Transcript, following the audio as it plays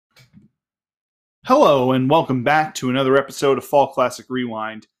Hello, and welcome back to another episode of Fall Classic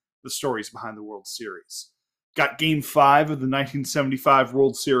Rewind, the stories behind the World Series. Got Game 5 of the 1975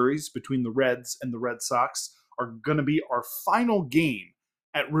 World Series between the Reds and the Red Sox are going to be our final game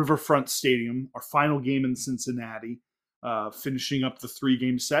at Riverfront Stadium, our final game in Cincinnati, finishing up the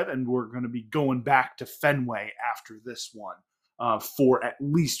three-game set, and we're going to be going back to Fenway after this one for at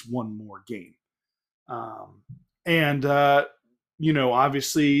least one more game. And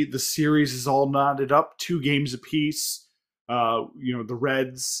obviously the series is all knotted up, 2 games apiece. The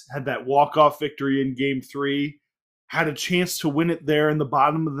Reds had that walk-off victory in Game 3, had a chance to win it there in the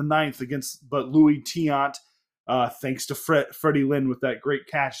bottom of the ninth but Louis Tiant, thanks to Freddie Lynn with that great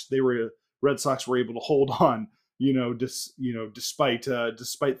catch, Red Sox were able to hold on. Despite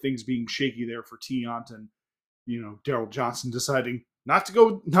things being shaky there for Tiant and Daryl Johnson deciding not to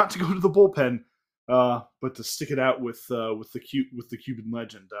go to the bullpen, but to stick it out with the Cuban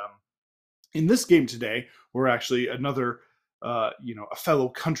legend. In this game today, we're actually another a fellow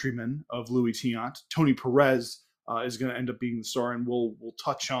countryman of Louis Tiant, Tony Perez, is going to end up being the star, and we'll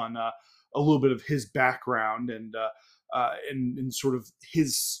touch on a little bit of his background and sort of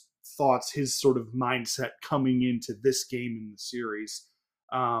his thoughts, his sort of mindset coming into this game in the series.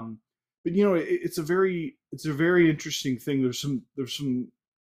 But it's a very interesting thing. There's some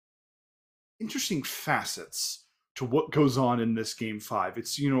interesting facets to what goes on in this Game 5.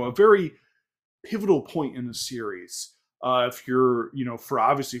 It's a very pivotal point in the series. If you're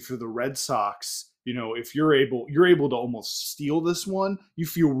for the Red Sox, if you're able to almost steal this one, you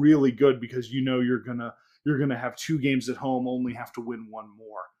feel really good because you're gonna have 2 games at home, only have to win one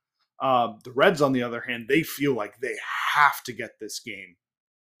more. The Reds, on the other hand, they feel like they have to get this game.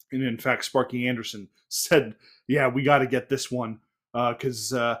 And in fact, Sparky Anderson said, "Yeah, we got to get this one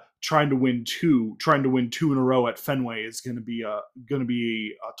because trying to win two in a row at Fenway is going to be a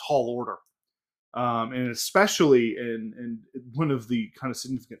tall order." And especially, and one of the kind of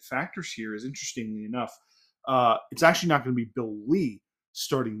significant factors here is, interestingly enough, it's actually not going to be Bill Lee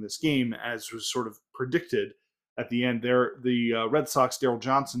starting this game, as was sort of predicted at the end there. The Red Sox, Daryl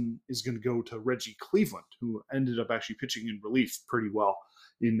Johnson, is going to go to Reggie Cleveland, who ended up actually pitching in relief pretty well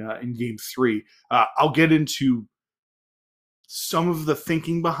in Game 3. I'll get into some of the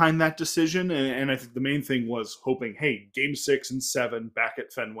thinking behind that decision, and I think the main thing was hoping, hey, Game 6 and 7 back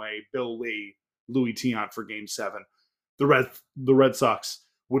at Fenway, Bill Lee, Louis Tiant for Game 7. The Red Sox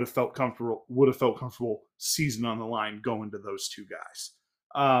would have felt comfortable, season on the line, going to those 2 guys.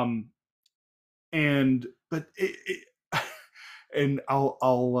 And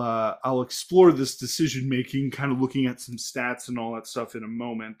I'll explore this decision making, kind of looking at some stats and all that stuff in a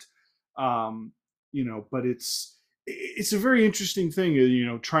moment. But it's a very interesting thing,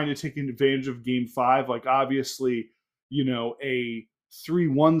 trying to take advantage of Game 5. Like, obviously, a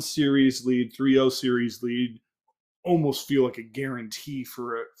 3-1 series lead, 3-0 series lead almost feel like a guarantee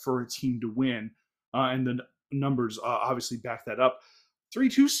for a team to win, and the numbers obviously back that up.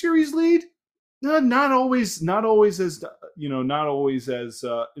 3-2 series lead, not always as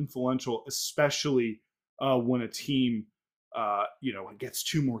influential, especially when a team gets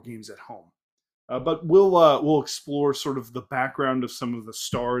 2 more games at home. But we'll explore sort of the background of some of the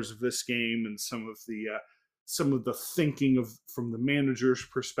stars of this game and some of the thinking from the manager's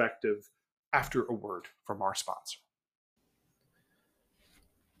perspective after a word from our sponsor.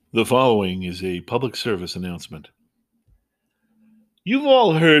 The following is a public service announcement. You've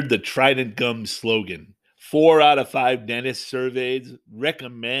all heard the Trident Gum slogan. 4 out of 5 dentists surveyed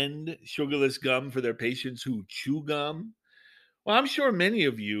recommend sugarless gum for their patients who chew gum. Well, I'm sure many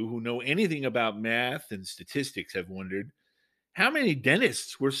of you who know anything about math and statistics have wondered, how many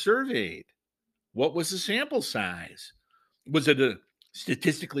dentists were surveyed? What was the sample size? Was it a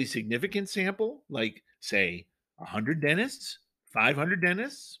statistically significant sample, like, say, 100 dentists, 500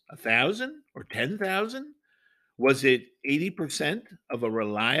 dentists, 1,000, or 10,000? Was it 80% of a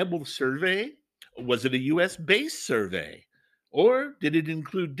reliable survey? Was it a US-based survey? Or did it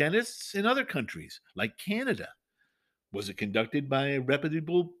include dentists in other countries, like Canada? Was it conducted by a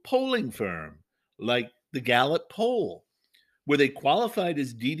reputable polling firm, like the Gallup poll? Were they qualified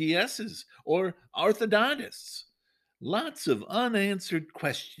as DDSs or orthodontists? Lots of unanswered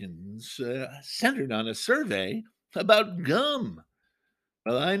questions centered on a survey about gum.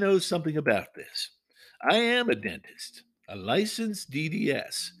 Well, I know something about this. I am a dentist, a licensed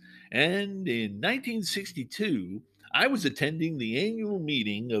DDS, and in 1962, I was attending the annual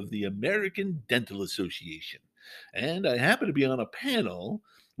meeting of the American Dental Association, and I happened to be on a panel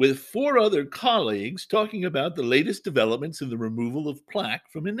with 4 other colleagues talking about the latest developments in the removal of plaque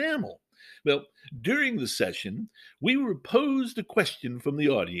from enamel, Well, during the session, we were posed a question from the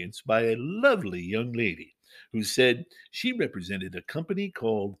audience by a lovely young lady who said she represented a company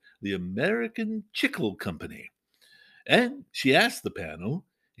called the American Chicle Company. And she asked the panel,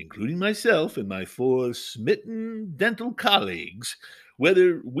 including myself and my four smitten dental colleagues,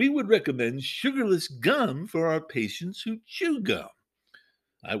 whether we would recommend sugarless gum for our patients who chew gum.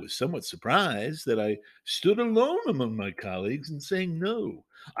 I was somewhat surprised that I stood alone among my colleagues in saying no,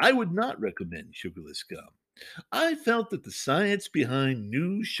 I would not recommend sugarless gum. I felt that the science behind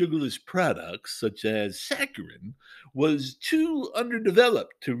new sugarless products, such as saccharin, was too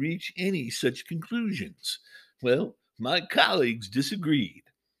underdeveloped to reach any such conclusions. Well, my colleagues disagreed.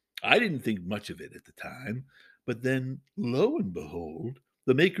 I didn't think much of it at the time, but then, lo and behold,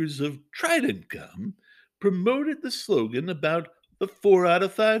 the makers of Trident Gum promoted the slogan about the 4 out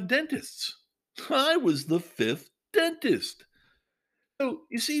of 5 dentists. I was the fifth dentist. So,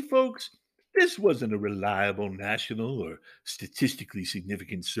 you see, folks, this wasn't a reliable national or statistically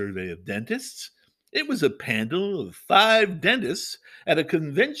significant survey of dentists. It was a panel of 5 dentists at a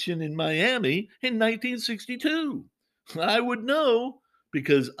convention in Miami in 1962. I would know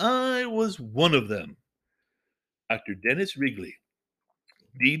because I was one of them. Dr. Dennis Wrigley,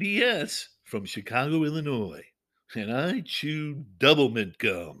 DDS from Chicago, Illinois, and I chew double mint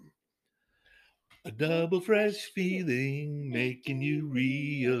gum. A double fresh feeling making you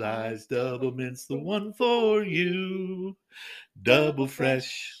realize double mint's the one for you. Double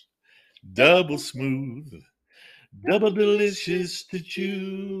fresh, double smooth, double delicious to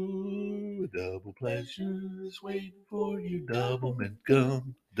chew. Double pleasure's waiting for you. Double mint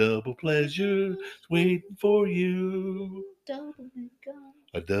gum. Double pleasure's waiting for you. Double mint gum.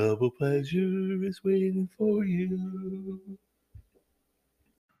 A double pleasure is waiting for you.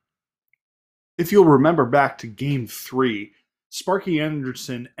 If you'll remember back to game 3, Sparky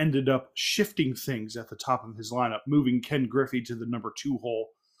Anderson ended up shifting things at the top of his lineup, moving Ken Griffey to the number 2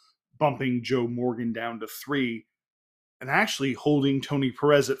 hole, bumping Joe Morgan down to 3, and actually holding Tony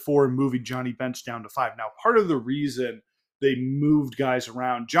Perez at 4 and moving Johnny Bench down to 5. Now, part of the reason they moved guys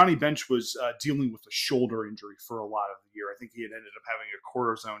around, Johnny Bench was dealing with a shoulder injury for a lot of the year. I think he had ended up having a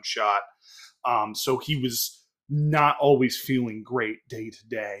cortisone shot. So he was not always feeling great day to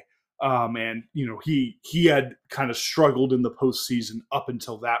day. And he had kind of struggled in the postseason up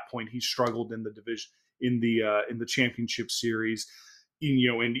until that point. He struggled in the division in the championship series.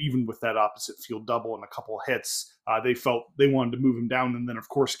 And even with that opposite field double and a couple of hits, they felt they wanted to move him down. And then, of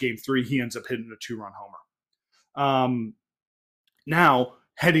course, game 3, he ends up hitting a 2-run homer. Now,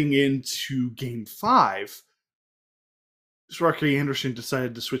 heading into game 5, Sparky Anderson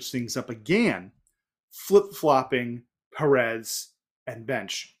decided to switch things up again, flip-flopping Perez and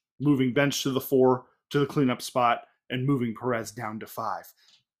Bench, moving Bench to the 4 to the cleanup spot and moving Perez down to 5.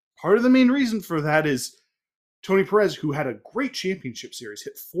 Part of the main reason for that is Tony Perez, who had a great championship series,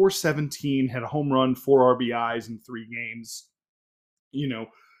 hit .417, had a home run, 4 RBIs in 3 games,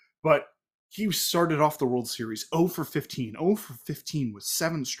 but he started off the World Series 0 for 15. 0 for 15 with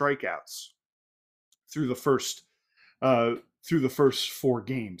 7 strikeouts through the first 4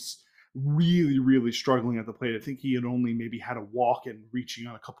 games. Really, really struggling at the plate. I think he had only maybe had a walk and reaching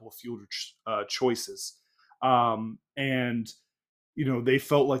on a couple of fielder choices. And they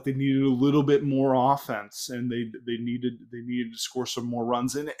felt like they needed a little bit more offense, and they needed to score some more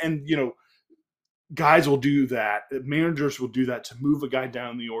runs. And guys will do that. Managers will do that to move a guy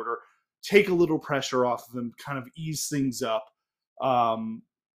down the order, take a little pressure off of them, kind of ease things up.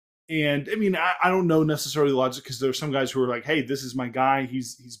 And I mean, I don't know necessarily the logic, because there are some guys who are like, "Hey, this is my guy.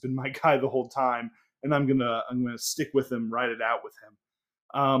 He's been my guy the whole time, and I'm gonna stick with him, ride it out with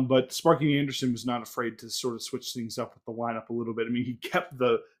him." But Sparky Anderson was not afraid to sort of switch things up with the lineup a little bit. I mean, he kept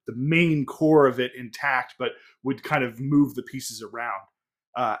the main core of it intact, but would kind of move the pieces around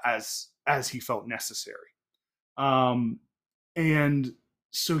as he felt necessary. And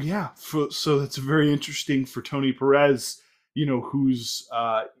so yeah, so that's very interesting for Tony Perez, who's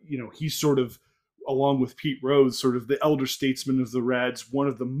he's sort of, along with Pete Rose, sort of the elder statesman of the Reds, one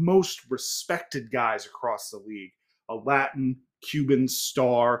of the most respected guys across the league, a Latin Cuban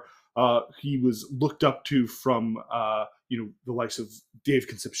star. He was looked up to from the likes of Dave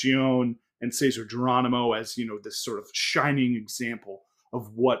Concepcion and Cesar Geronimo as this sort of shining example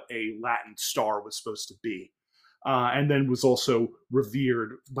of what a Latin star was supposed to be. And then was also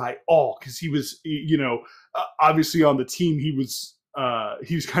revered by all, because he was, obviously on the team, he was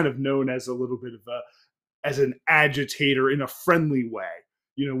kind of known as a little bit of as an agitator in a friendly way.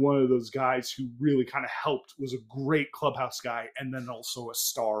 One of those guys who really kind of helped, was a great clubhouse guy, and then also a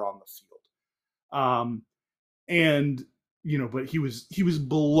star on the field. And but he was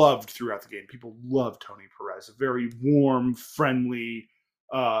beloved throughout the game. People loved Tony Perez, a very warm, friendly,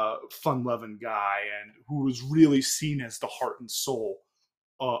 fun-loving guy, and who was really seen as the heart and soul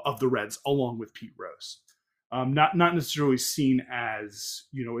of the Reds, along with Pete Rose. Not necessarily seen as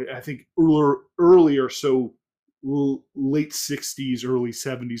I think earlier so late '60s, early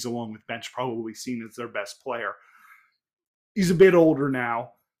 '70s, along with Bench, probably seen as their best player. He's a bit older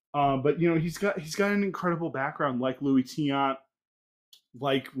now, but he's got an incredible background, like Louis Tiant,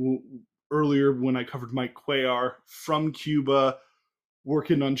 like earlier when I covered Mike Cuellar, from Cuba,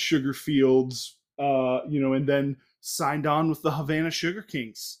 working on sugar fields, and then signed on with the Havana Sugar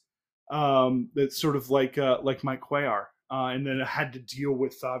Kings. That's sort of like Mike Cuellar, and then had to deal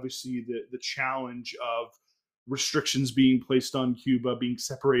with obviously the challenge of restrictions being placed on Cuba, being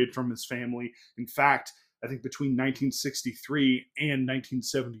separated from his family. In fact, I think between 1963 and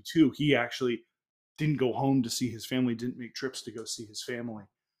 1972, he actually didn't go home to see his family, didn't make trips to go see his family.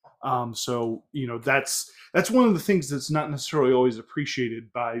 So that's one of the things that's not necessarily always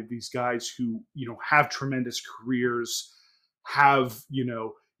appreciated by these guys who have tremendous careers, have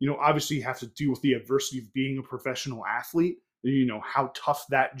obviously you have to deal with the adversity of being a professional athlete. How tough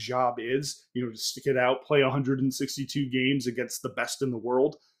that job is. To stick it out, play 162 games against the best in the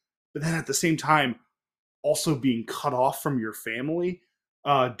world, but then at the same time also being cut off from your family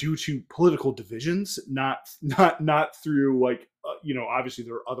due to political divisions, not through obviously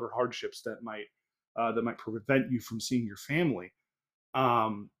there are other hardships that might prevent you from seeing your family.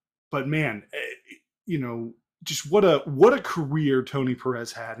 But man, just what a career Tony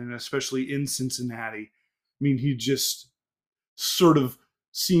Perez had, and especially in Cincinnati. I mean, he just sort of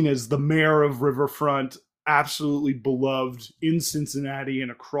seen as the mayor of Riverfront, absolutely beloved in Cincinnati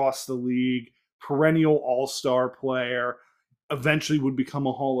and across the league, perennial all-star player, eventually would become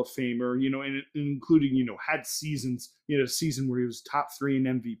a Hall of Famer, and including, had seasons, he had a season where he was top 3 in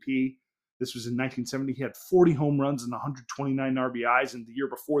MVP. This was in 1970. He had 40 home runs and 129 RBIs. And the year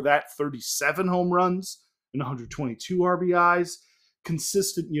before that, 37 home runs and 122 RBIs.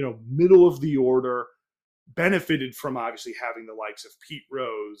 Consistent, middle of the order. Benefited from obviously having the likes of Pete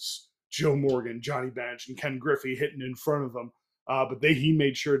Rose, Joe Morgan, Johnny Bench, and Ken Griffey hitting in front of him. But he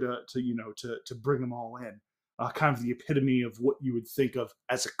made sure to bring them all in. Kind of the epitome of what you would think of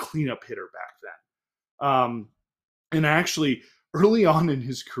as a cleanup hitter back then. And actually, early on in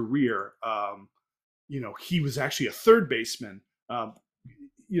his career, he was actually a third baseman.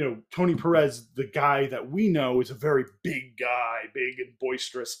 Tony Perez, the guy that we know, is a very big guy, big and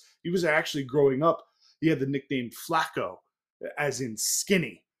boisterous. He was actually growing up, he had the nickname Flacco, as in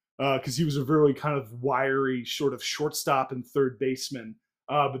skinny, because he was a very kind of wiry, sort of shortstop and third baseman.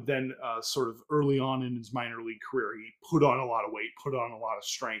 But then sort of early on in his minor league career, he put on a lot of weight, put on a lot of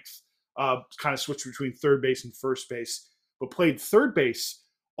strength, kind of switched between third base and first base, but played third base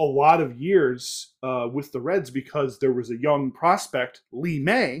a lot of years with the Reds because there was a young prospect, Lee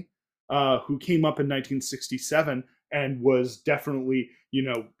May, who came up in 1967 and was definitely,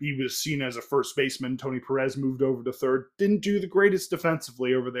 he was seen as a first baseman. Tony Perez moved over to third, didn't do the greatest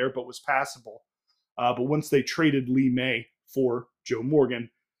defensively over there, but was passable. But once they traded Lee May for Joe Morgan,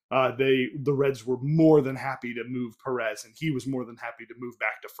 the Reds were more than happy to move Perez, and he was more than happy to move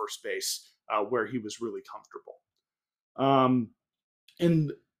back to first base, where he was really comfortable.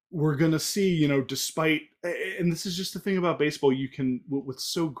 And we're going to see, despite, and this is just the thing about baseball, what's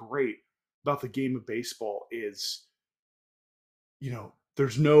so great about the game of baseball is,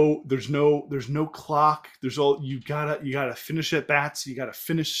 there's no clock. There's all, you gotta finish at bats. You gotta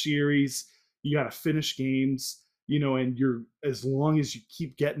finish series. You gotta finish games, and as long as you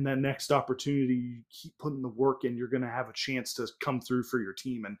keep getting that next opportunity, you keep putting the work in, you're going to have a chance to come through for your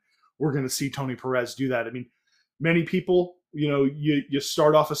team. And we're going to see Tony Perez do that. I mean, many people, you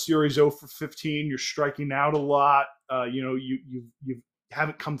start off a series 0 for 15, you're striking out a lot. You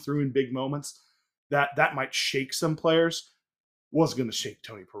haven't come through in big moments. That might shake some players. Was going to shake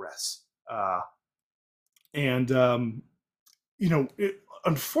Tony Perez.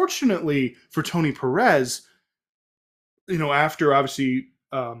 Unfortunately for Tony Perez, after obviously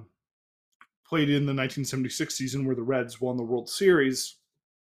played in the 1976 season where the Reds won the World Series,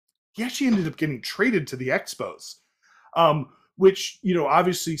 he actually ended up getting traded to the Expos, which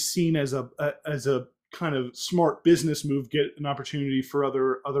obviously seen as a kind of smart business move, get an opportunity for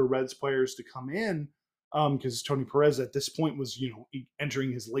other Reds players to come in, because Tony Perez at this point was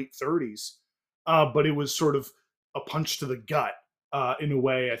entering his late 30s, but it was sort of a punch to the gut in a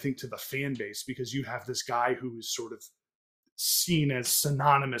way, I think, to the fan base, because you have this guy who is sort of seen as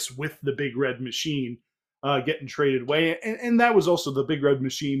synonymous with the Big Red Machine getting traded away. And that was also, the Big Red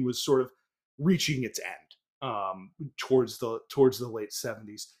Machine was sort of reaching its end. towards the late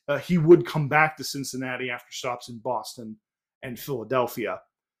 70s. He would come back to Cincinnati after stops in Boston and Philadelphia.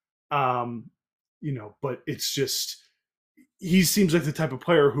 Um, but it's just he seems like the type of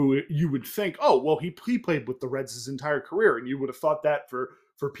player who you would think, oh, well, he played with the Reds his entire career, and you would have thought that for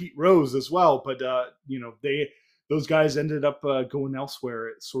Pete Rose as well. But those guys ended up going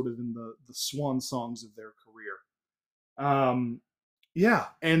elsewhere, sort of in the swan songs of their career. Yeah,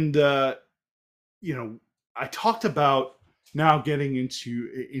 and I talked about now getting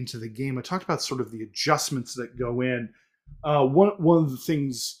into the game. I talked about sort of the adjustments that go in. One of the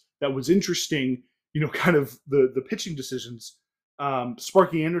things that was interesting, kind of the pitching decisions.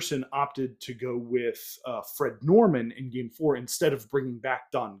 Sparky Anderson opted to go with Fred Norman in Game 4 instead of bringing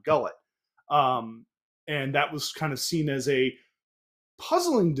back Don Gullett, and that was kind of seen as a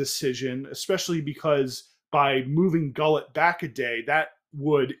puzzling decision, especially because by moving Gullett back a day, that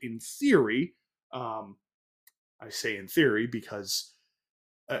would, in theory, I say in theory because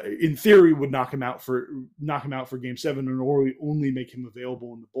in theory would knock him out for Game 7 and only make him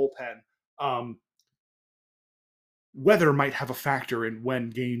available in the bullpen. Weather might have a factor in when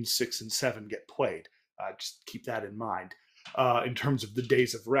Games 6 and 7 get played. Just keep that in mind in terms of the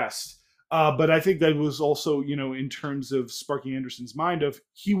days of rest. But I think that was also, in terms of Sparky Anderson's mind of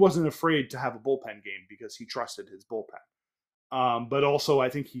he wasn't afraid to have a bullpen game because he trusted his bullpen. But also I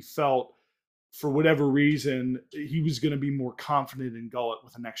think he felt for whatever reason he was going to be more confident in Gullett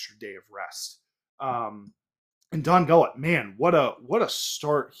with an extra day of rest. And Don Gullett, man, what a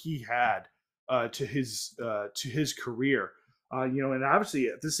start he had to his career. And obviously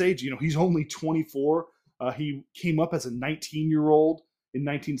at this age, he's only 24. He came up as a 19-year-old in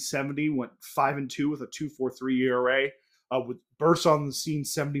 1970, went 5-2 with a 2.43 ERA. With bursts on the scene,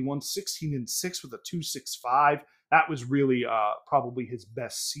 71, 16-6 with a 2.65. That was really probably his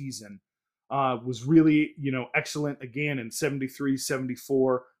best season. Was really, excellent again in 73,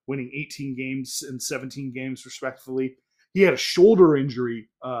 74, winning 18 games and 17 games respectively. He had a shoulder injury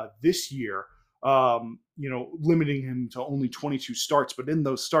this year, limiting him to only 22 starts. But in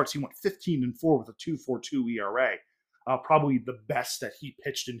those starts, he went 15-4 with a 2.42 ERA. Probably the best that he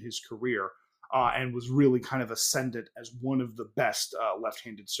pitched in his career, and was really kind of ascended as one of the best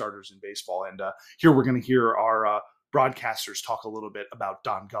left-handed starters in baseball. And here we're going to hear our broadcasters talk a little bit about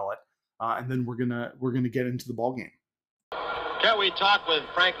Don Gullett. And then we're gonna get into the ball game. Can we talk with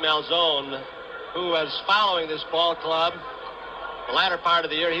Frank Malzone, who was following this ball club the latter part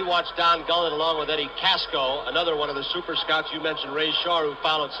of the year? He watched Don Gullett along with Eddie Casco, another one of the super scouts. You mentioned Ray Shaw, who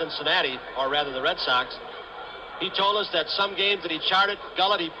followed Cincinnati, or rather the Red Sox. He told us that some games that he charted,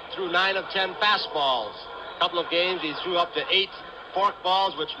 Gullett, he threw 9 of 10 fastballs. A couple of games he threw up to 8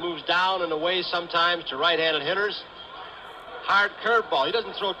 forkballs, which moves down and away sometimes to right-handed hitters. Hard curveball. He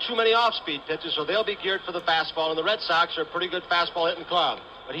doesn't throw too many off-speed pitches, so they'll be geared for the fastball. And the Red Sox are a pretty good fastball hitting club.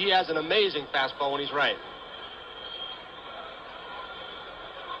 But he has an amazing fastball when he's right.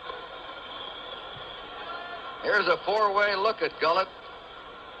 Here's a four-way look at Gullett.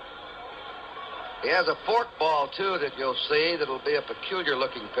 He has a forkball, too, that you'll see that'll be a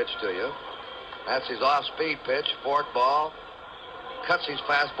peculiar-looking pitch to you. That's his off-speed pitch, forkball. Cuts his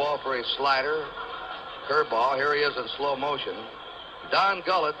fastball for his slider. Curveball. Here he is in slow motion. Don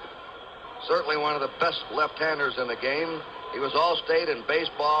Gullett, certainly one of the best left-handers in the game. He was All-State in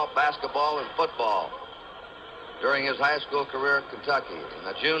baseball, basketball, and football during his high school career at Kentucky. In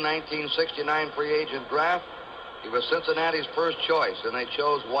the June 1969 free agent draft, he was Cincinnati's first choice, and they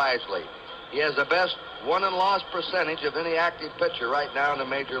chose wisely. He has the best won-and-loss percentage of any active pitcher right now in the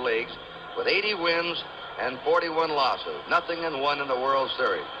major leagues, with 80 wins and 41 losses. Nothing in one in the World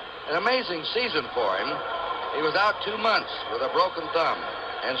Series. An amazing season for him. He was out 2 months with a broken thumb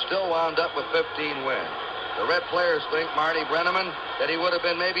and still wound up with 15 wins. The Red players think, Marty Brenneman, that he would have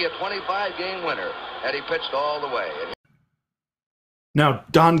been maybe a 25-game winner had he pitched all the way. Now,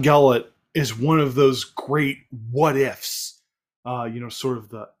 Don Gullett is one of those great what-ifs. Sort of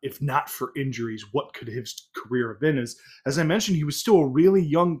the, if not for injuries, what could his career have been? As I mentioned, he was still a really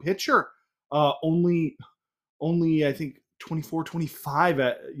young pitcher. Only I think 24, 25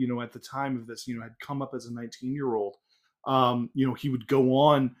 at the time of this, had come up as a 19-year-old. He would go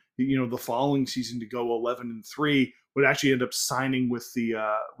on, the following season to go 11-3, would actually end up signing with the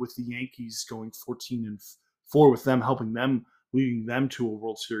Yankees, going 14-4 with them, leading them to a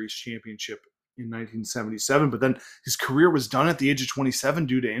World Series championship in 1977. But then his career was done at the age of 27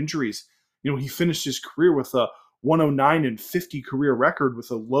 due to injuries. He finished his career with a 109-50 career record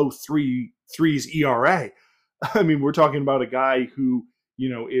with a low 3.3s ERA. I mean, we're talking about a guy who,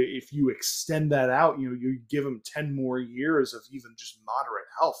 if you extend that out, you give him 10 more years of even just moderate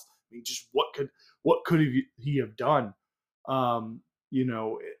health. I mean, just what could he have done? You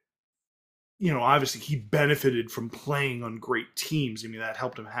know, obviously he benefited from playing on great teams. I mean, that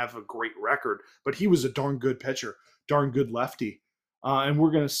helped him have a great record, but he was a darn good pitcher, darn good lefty. And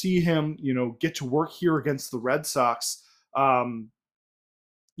we're going to see him, get to work here against the Red Sox. Ends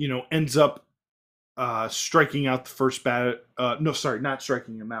up striking out the first bat. No, sorry, not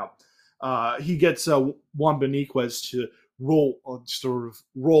striking him out. He gets Juan Beniquez to roll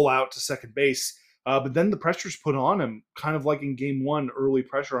out to second base. But then the pressure's put on him, kind of like in game one, early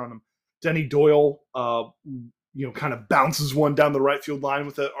pressure on him. Denny Doyle, kind of bounces one down the right field line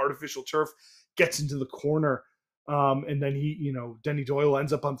with the artificial turf, gets into the corner. And then Denny Doyle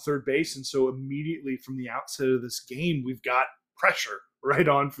ends up on third base. And so immediately from the outset of this game, we've got pressure right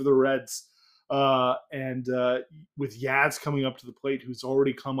on for the Reds. And with Yaz coming up to the plate, who's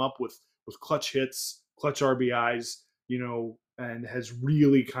already come up with clutch hits, clutch RBIs, and has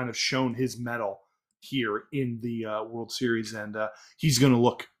really kind of shown his mettle here in the World Series. And he's going to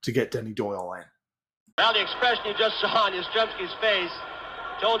look to get Denny Doyle in. Well, the expression you just saw on Yastrzemski's face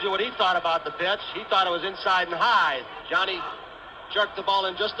told you what he thought about the pitch. He thought it was inside and high. Johnny jerked the ball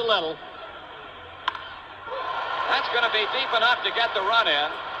in just a little. That's going to be deep enough to get the run in.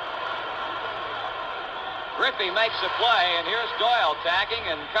 Griffey makes a play, and here's Doyle tagging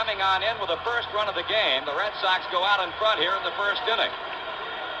and coming on in with the first run of the game. The Red Sox go out in front here in the first inning.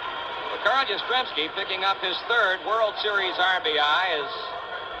 Carl Yastrzemski picking up his third World Series RBI as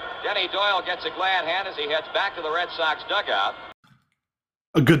Denny Doyle gets a glad hand as he heads back to the Red Sox dugout.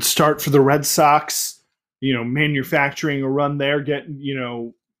 A good start for the Red Sox, manufacturing a run there, getting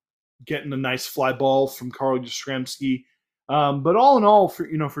a nice fly ball from Carl Yastrzemski. But all in all,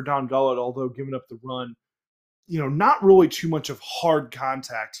 for Don Gullett, although giving up the run, not really too much of hard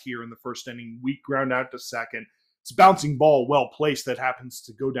contact here in the first inning. Weak ground out to second. It's a bouncing ball, well placed, that happens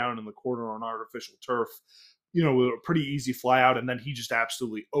to go down in the corner on artificial turf. With a pretty easy fly out, and then he just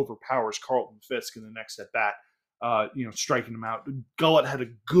absolutely overpowers Carlton Fisk in the next at bat. Striking him out. Gullett had a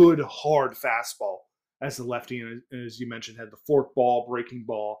good, hard fastball as the lefty, and as you mentioned, had the fork ball, breaking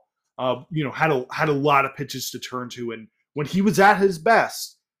ball. Had a lot of pitches to turn to, and when he was at his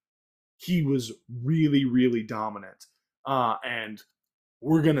best, he was really, really dominant. And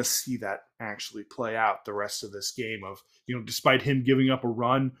we're going to see that actually play out the rest of this game of, despite him giving up a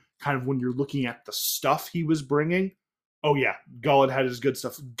run, kind of when you're looking at the stuff he was bringing, oh yeah, Gullett had his good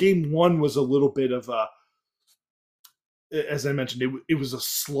stuff. Game one was a little bit of as I mentioned, it was a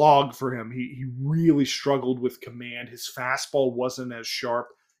slog for him. He really struggled with command. His fastball wasn't as sharp.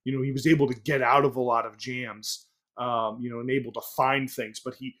 He was able to get out of a lot of jams, and able to find things,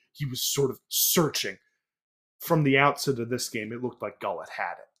 but he was sort of searching. From the outset of this game, it looked like Gullett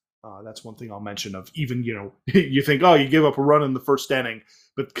had it. That's one thing I'll mention of even, you think, oh, you give up a run in the first inning,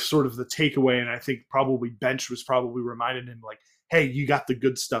 but sort of the takeaway, and I think probably Bench was probably reminding him like, hey, you got the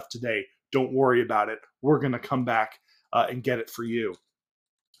good stuff today. Don't worry about it. We're going to come back and get it for you.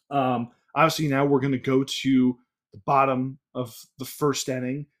 Obviously, now we're going to go to the bottom of the first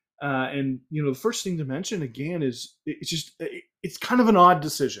inning. And, the first thing to mention, again, is it's kind of an odd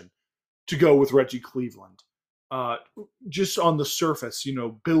decision to go with Reggie Cleveland. Just on the surface,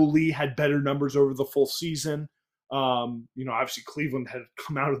 Bill Lee had better numbers over the full season. Obviously Cleveland had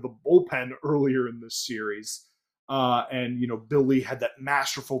come out of the bullpen earlier in this series. And Bill Lee had that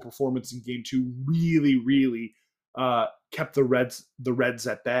masterful performance in game two, really, really kept the Reds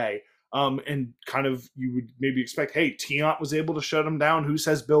at bay. And kind of you would maybe expect, hey, Tiant was able to shut him down. Who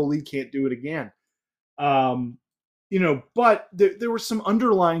says Bill Lee can't do it again? But there were some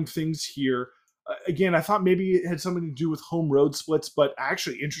underlying things here. Again, I thought maybe it had something to do with home road splits, but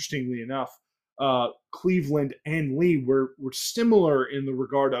actually, interestingly enough, Cleveland and Lee were similar in the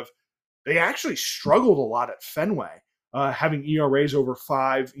regard of they actually struggled a lot at Fenway, having ERAs over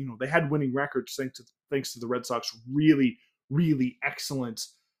 5. They had winning records thanks to the Red Sox really, really excellent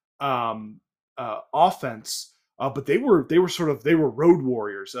offense. But they were road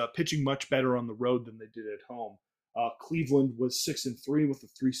warriors, pitching much better on the road than they did at home. Cleveland was 6-3 with a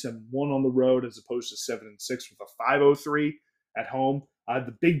 3.71 on the road, as opposed to 7-6 with a 5.03 at home.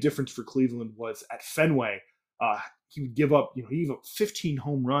 The big difference for Cleveland was at Fenway. He would give up, 15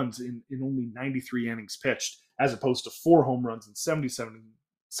 home runs in only 93 innings pitched, as opposed to 4 home runs in 77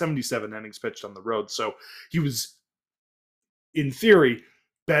 innings pitched on the road. So he was, in theory,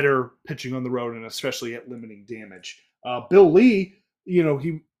 better pitching on the road, and especially at limiting damage. Bill Lee,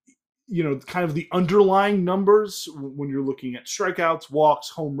 kind of the underlying numbers when you're looking at strikeouts, walks,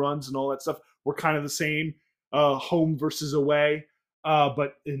 home runs, and all that stuff were kind of the same, home versus away.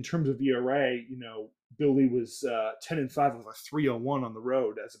 But in terms of ERA, Bill Lee was 10-5 with a 3.01 on the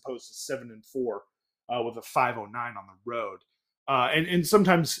road, as opposed to 7-4 with a 5.09 on the road. And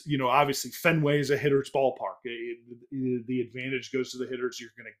sometimes, obviously Fenway is a hitter's ballpark. The advantage goes to the hitters.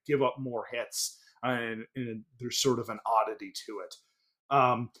 You're going to give up more hits, and there's sort of an oddity to it.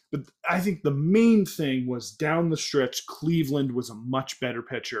 But I think the main thing was down the stretch, Cleveland was a much better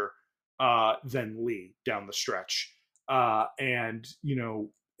pitcher than Lee down the stretch. And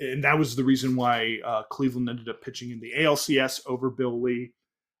that was the reason why Cleveland ended up pitching in the ALCS over Bill Lee.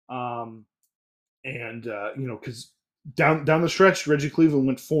 Because down the stretch, Reggie Cleveland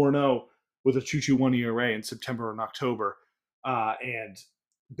went 4-0 with a 2.21 ERA in September and October. And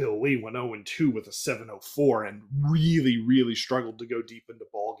Bill Lee went 0-2 with a 7.04 and really, really struggled to go deep into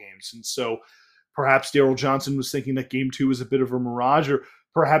ball games. And so perhaps Daryl Johnson was thinking that game 2 was a bit of a mirage, or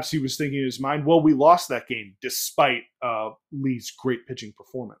perhaps he was thinking in his mind, well, we lost that game despite Lee's great pitching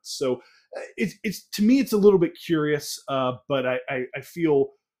performance. So it's to me, it's a little bit curious, but I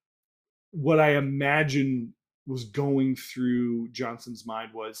feel what I imagine was going through Johnson's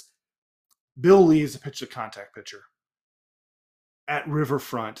mind was Bill Lee is a pitch-to-contact pitcher. At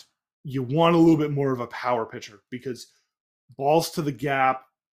Riverfront, you want a little bit more of a power pitcher because balls to the gap,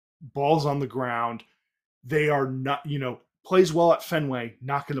 balls on the ground, they are not, plays well at Fenway,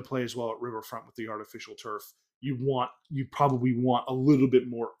 not going to play as well at Riverfront with the artificial turf. You probably want a little bit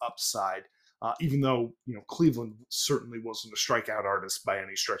more upside, even though, Cleveland certainly wasn't a strikeout artist by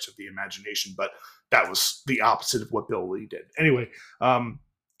any stretch of the imagination, but that was the opposite of what Bill Lee did. Anyway,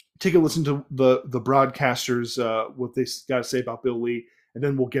 take a listen to the broadcasters, what they got to say about Bill Lee, and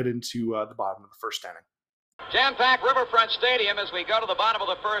then we'll get into the bottom of the first inning. Jam-packed Riverfront Stadium as we go to the bottom of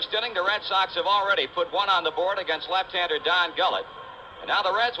the first inning. The Red Sox have already put one on the board against left-hander Don Gullett. And now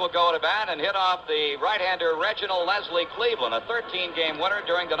the Reds will go to bat and hit off the right-hander Reginald Leslie Cleveland, a 13-game winner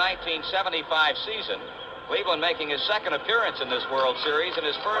during the 1975 season. Cleveland making his second appearance in this World Series and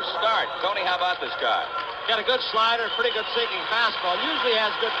his first start. Tony, how about this guy? Got a good slider, pretty good sinking fastball. Usually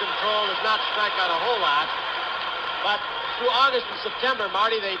has good control, does not strike out a whole lot. But through August and September,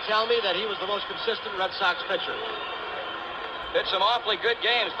 Marty, they tell me that he was the most consistent Red Sox pitcher. Did some awfully good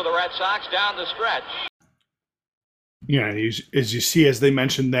games for the Red Sox down the stretch. Yeah, as you see, as they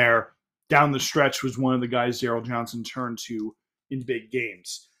mentioned there, down the stretch was one of the guys Daryl Johnson turned to in big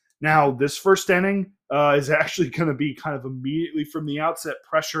games. Now, this first inning is actually going to be kind of immediately from the outset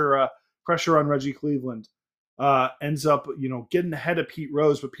pressure on Reggie Cleveland. Ends up, getting ahead of Pete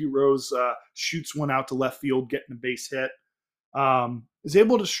Rose, but Pete Rose shoots one out to left field, getting a base hit. Is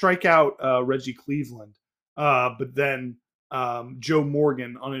able to strike out Reggie Cleveland, but then Joe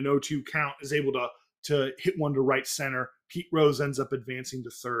Morgan on an 0-2 count is able to hit one to right center. Pete Rose ends up advancing to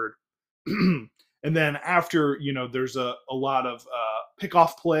third. And then after, there's a lot of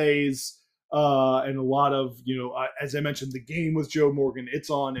pickoff plays and a lot of, as I mentioned, the game with Joe Morgan, it's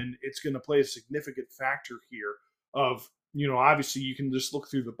on, and it's going to play a significant factor here of, obviously you can just look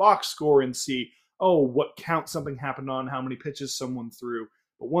through the box score and see, what count something happened on, how many pitches someone threw.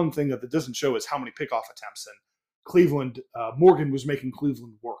 But one thing that doesn't show is how many pickoff attempts. And Cleveland, Morgan was making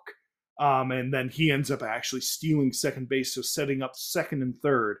Cleveland work. And then he ends up actually stealing second base, so setting up second and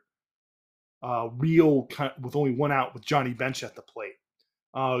third. With only one out with Johnny Bench at the plate,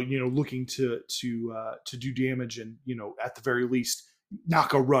 looking to do damage and, at the very least,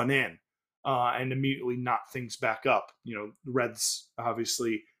 knock a run in and immediately knock things back up. The Reds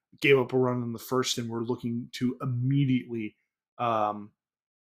obviously gave up a run in the first and were looking to immediately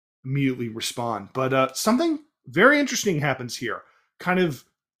respond. But something very interesting happens here, kind of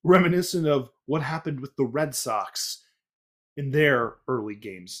reminiscent of what happened with the Red Sox in their early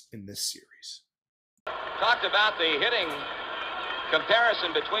games in this series. Talked about the hitting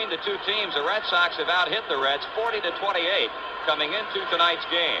comparison between the two teams. The Red Sox have out-hit the Reds 40-28 coming into tonight's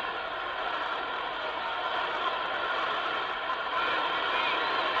game.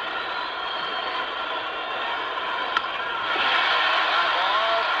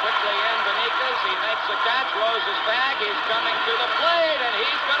 Ball quickly in. Benitez, he makes the catch. Rose's bag. He's coming to the plate, and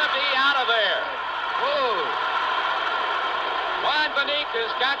he's going to be out of there. Whoa. Juan Benitez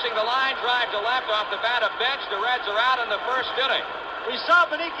catching the line drive to left off the bat of Bench. The Reds are out in the first inning. We saw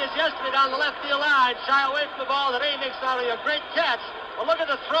Benitez yesterday down the left field line, shy away from the ball that makes not only a great catch, but look at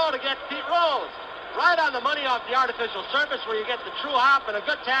the throw to get Pete Rose. Right on the money off the artificial surface where you get the true hop and a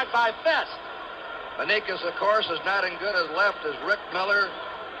good tag by Fest. Benitez, of course, is not as good as left as Rick Miller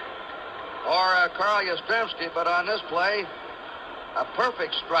or Carl Yastrzemski, but on this play, a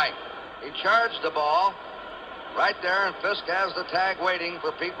perfect strike. He charged the ball right there, and Fisk has the tag waiting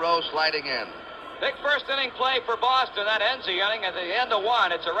for Pete Rose sliding in. Big first inning play for Boston. That ends the inning. At the end of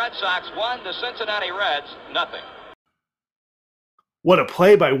one, it's the Red Sox 1, the Cincinnati Reds 0. what a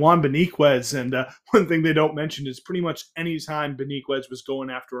play by Juan Beniquez. And one thing they don't mention is pretty much any time Beniquez was going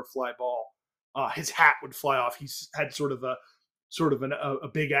after a fly ball, his hat would fly off. He had sort of a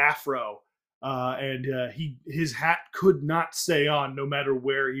big afro, and his hat could not stay on no matter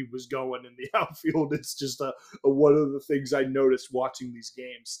where he was going in the outfield. It's just one of the things I noticed watching these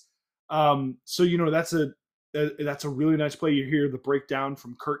games. So that's a really nice play. You hear the breakdown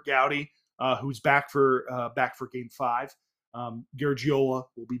from Kurt Gowdy, who's back for Game 5. Garagiola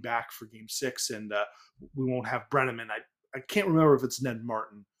will be back for Game 6, and we won't have Brenneman. I can't remember if it's Ned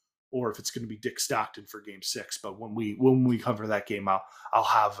Martin or if it's going to be Dick Stockton for Game 6. But when we cover that game, I'll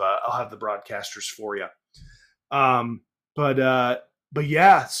have the broadcasters for you. But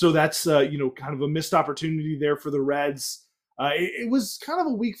yeah, so that's kind of a missed opportunity there for the Reds. It was kind of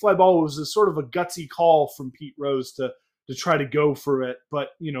a weak fly ball. It was a sort of a gutsy call from Pete Rose to try to go for it.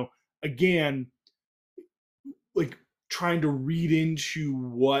 But again, like trying to read into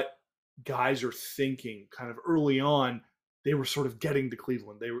what guys are thinking kind of early on. They were sort of getting to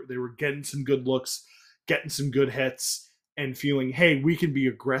Cleveland. They were getting some good looks, getting some good hits, and feeling, hey, we can be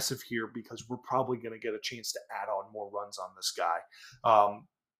aggressive here because we're probably going to get a chance to add on more runs on this guy.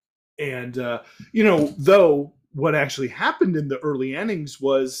 Though what actually happened in the early innings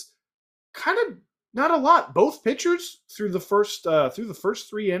was kind of not a lot. Both pitchers through the first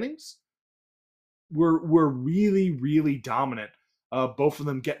 3 innings were really, really dominant. Both of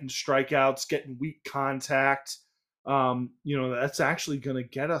them getting strikeouts, getting weak contact. That's actually going to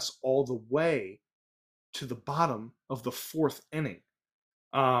get us all the way to the bottom of the 4th inning.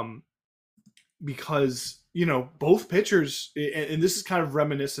 Because, both pitchers, and this is kind of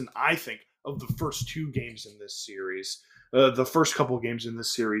reminiscent, I think, of the first 2 games in this series, the first couple of games in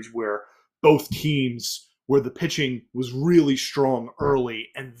this series where both teams, where the pitching was really strong early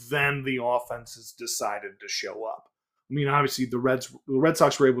and then the offenses decided to show up. I mean, obviously the Red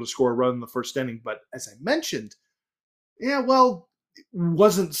Sox were able to score a run in the first inning, but as I mentioned,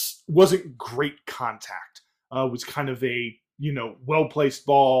 wasn't great contact. It was kind of a well-placed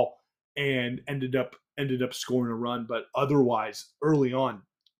ball and ended up scoring a run, but otherwise early on,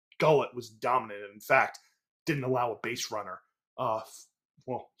 Gullett was dominant. And in fact, didn't allow a base runner.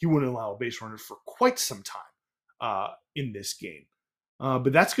 He wouldn't allow a base runner for quite some time in this game.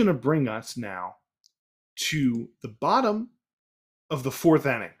 But that's going to bring us now to the bottom of the 4th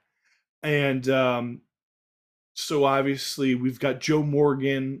inning. And so obviously we've got Joe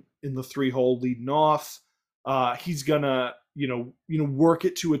Morgan in the 3-hole leading off. He's gonna, work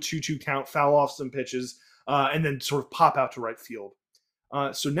it to a 2-2 count, foul off some pitches, and then sort of pop out to right field.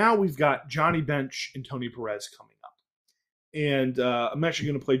 So now we've got Johnny Bench and Tony Perez coming up. And I'm actually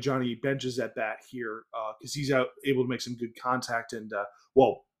going to play Johnny Bench's at bat here because he's able to make some good contact. And,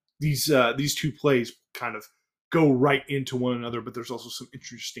 these 2 plays kind of go right into one another, but there's also some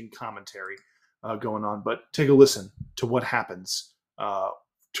interesting commentary going on. But take a listen to what happens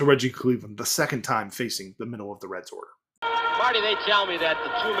to Reggie Cleveland the second time facing the middle of the Reds order. Marty, they tell me that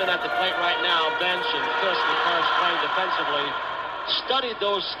the 2 men at the plate right now, Bench and Fisk, the current playing defensively, studied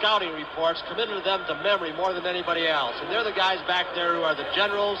those scouting reports, committed them to memory more than anybody else. And they're the guys back there who are the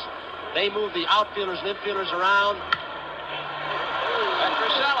generals. They move the outfielders and infielders around.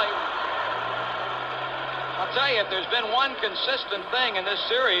 Petroselli. I'll tell you, if there's been one consistent thing in this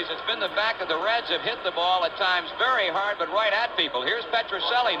series, it's been the fact that the Reds have hit the ball at times very hard, but right at people. Here's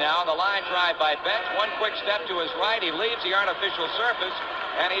Petroselli now on the line drive by Bench. One quick step to his right. He leaves the artificial surface,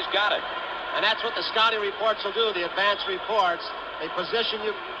 and he's got it. And that's what the scouting reports will do, the advanced reports. They position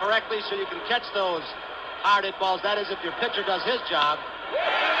you correctly so you can catch those hard hit balls. That is, if your pitcher does his job.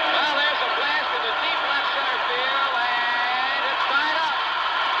 Well, there's a blast into deep left center field, and it's tied up.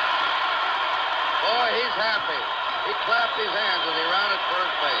 Boy, he's happy. He clapped his hands as he rounded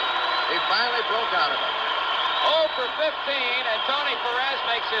first base. He finally broke out of it. 0 for 15, and Tony Perez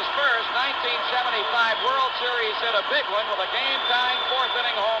makes his first 1975 World Series hit, a big one with a game-tying 4th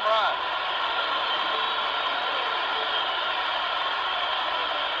inning home run.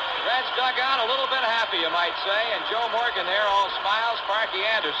 Reds dug out a little bit happy, you might say, and Joe Morgan there all smiles. Sparky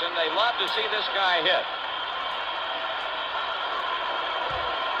Anderson, they love to see this guy hit.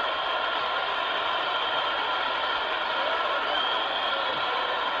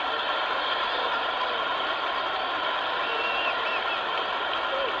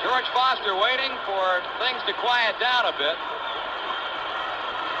 George Foster waiting for things to quiet down a bit.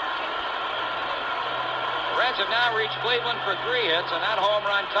 The Reds have now reached Cleveland for 3 hits, and that home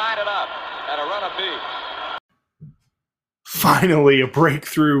run tied it up at a run apiece. Finally, a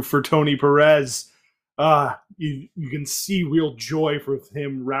breakthrough for Tony Perez. You can see real joy for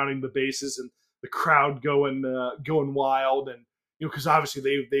him rounding the bases and the crowd going wild. And because obviously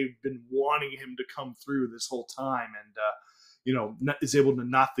they've been wanting him to come through this whole time, and is able to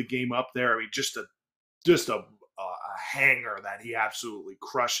knock the game up there. I mean, just a hanger that he absolutely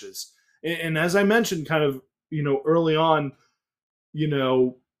crushes. And as I mentioned, kind of early on,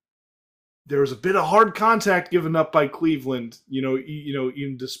 there was a bit of hard contact given up by Cleveland.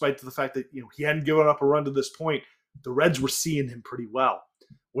 Even despite the fact that he hadn't given up a run to this point, the Reds were seeing him pretty well.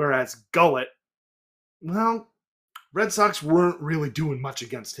 Whereas Gullett, well, Red Sox weren't really doing much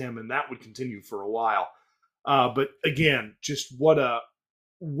against him, and that would continue for a while. But again, just what a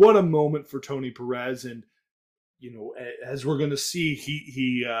moment for Tony Perez, and as we're going to see,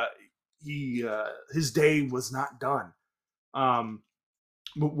 his day was not done.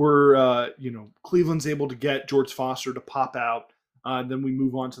 But we're Cleveland's able to get George Foster to pop out. Then we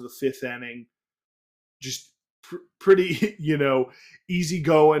move on to the fifth inning. Just pretty easy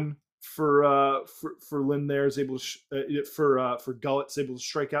going for Lynn. There is able to for Gullett's able to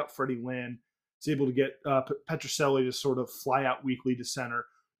strike out Freddie Lynn. Is able to get Petrocelli to sort of fly out weakly to center.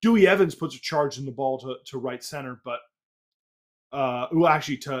 Dewey Evans puts a charge in the ball to right center, but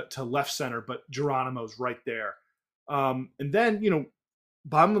actually to left center, but Geronimo's right there. And then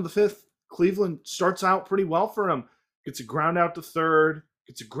bottom of the fifth, Cleveland starts out pretty well for him. Gets a ground out to third,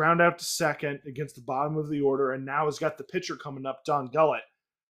 gets a ground out to second against the bottom of the order, and now has got the pitcher coming up, Don Gullett.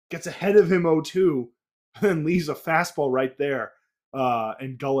 Gets ahead of him 0-2, and leaves a fastball right there.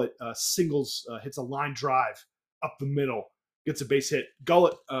 And Gullett singles, hits a line drive up the middle, gets a base hit.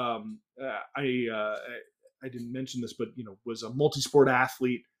 Gullett, I didn't mention this, but was a multi-sport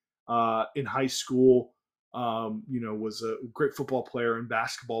athlete in high school. Was a great football player and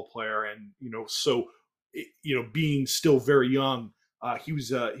basketball player, and so being still very young, he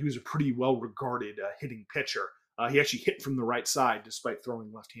was a pretty well regarded hitting pitcher. He actually hit from the right side despite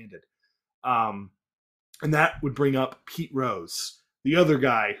throwing left-handed. And that would bring up Pete Rose, the other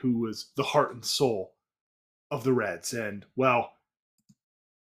guy who was the heart and soul of the Reds. And, well,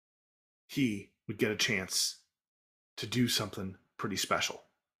 he would get a chance to do something pretty special.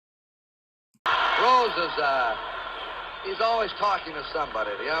 Rose is, he's always talking to somebody,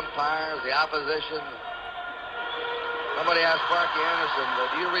 the umpires, the opposition. Somebody asked Sparky Anderson,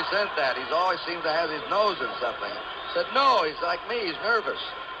 do you resent that? He always seems to have his nose in something. Said, no, he's like me, he's nervous.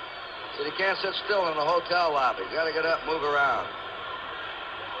 Said he can't sit still in the hotel lobby. He's got to get up and move around.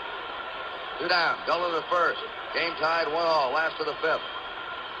 2 down, Gullett to first. Game tied 1-1, last of the fifth.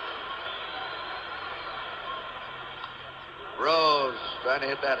 Rose trying to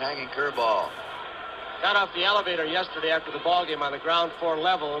hit that hanging curveball. Got off the elevator yesterday after the ball game on the ground floor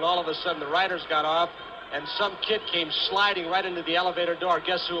level, and all of a sudden the riders got off, and some kid came sliding right into the elevator door.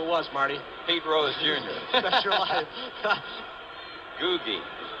 Guess who it was, Marty? Pete Rose Jr. That's right. Googie.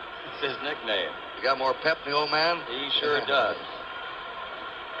 It's his nickname. You got more pep than the old man? He sure does.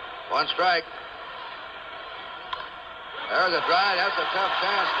 1 strike. There's a drive. That's a tough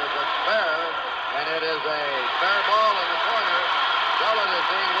chance for the fair, and it is a fair ball in the corner. Gullett is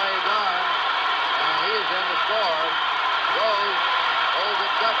being waved on, and he's in the score. Rose holds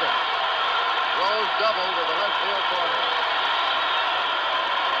it second. Rose doubled to the left field corner.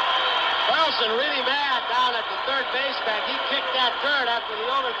 Carlson really mad down at the third base back. He kicked that dirt after the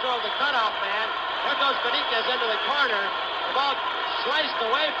overthrow of the cutoff man. There goes Benitez into the corner. The ball sliced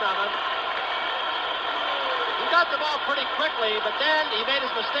away from him. He got the ball pretty quickly, but then he made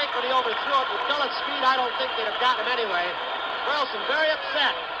his mistake when he overthrew it. With Gullett's speed, I don't think they'd have gotten him anyway. Carlson very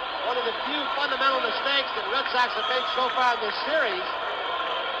upset. One of the few fundamental mistakes that Red Sox have made so far in this series.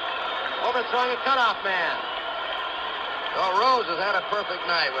 Overthrowing a cutoff man. Well, Rose has had a perfect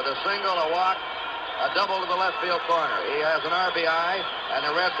night with a single, a walk, a double to the left field corner. He has an RBI, and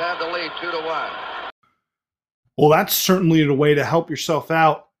the Reds have the lead 2-1. Well, that's certainly a way to help yourself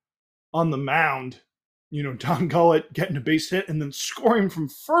out on the mound. Don Gullett getting a base hit and then scoring from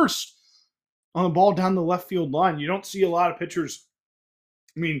first on the ball down the left field line. You don't see a lot of pitchers.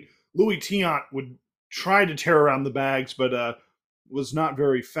 I mean, Louis Tiant would try to tear around the bags, but was not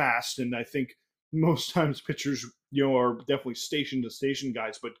very fast. And I think most times pitchers, are definitely station to station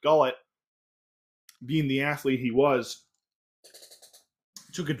guys. But Gullett, being the athlete he was,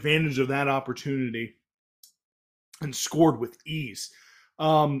 took advantage of that opportunity and scored with ease.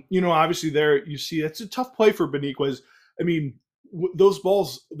 Obviously there you see it's a tough play for Benitez. I mean, those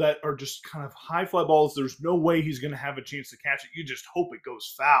balls that are just kind of high fly balls, there's no way he's going to have a chance to catch it. You just hope it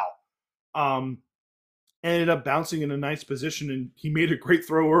goes foul. Ended up bouncing in a nice position, and he made a great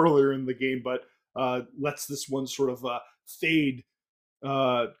throw earlier in the game, but lets this one sort of fade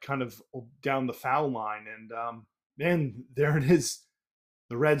kind of down the foul line. And there it is.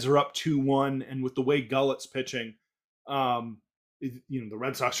 The Reds are up 2-1, and with the way Gullett's pitching, the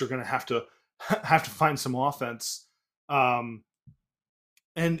Red Sox are going to have to find some offense. And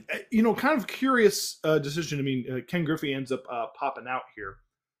kind of curious decision. I mean, Ken Griffey ends up popping out here,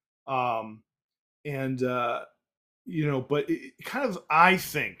 and but kind of, I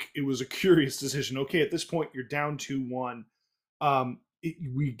think it was a curious decision. Okay, at this point you're down 2-1.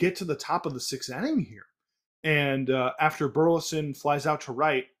 We get to the top of the 6th inning here, and after Burleson flies out to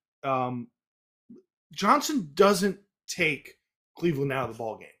right, Johnson doesn't take Cleveland out of the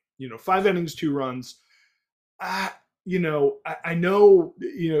ball game. 5 innings, 2 runs. I know,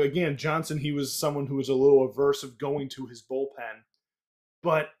 again, Johnson, he was someone who was a little averse of going to his bullpen.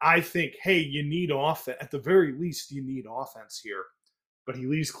 But I think, hey, you need offense. At the very least, you need offense here. But he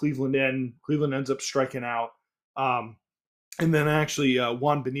leaves Cleveland in. Cleveland ends up striking out. And then actually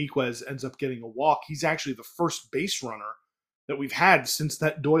Juan Beniquez ends up getting a walk. He's actually the first base runner that we've had since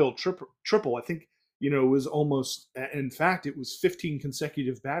that Doyle triple. I think, it was almost, in fact, it was 15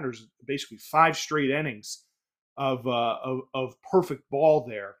 consecutive batters, basically 5 straight innings of perfect ball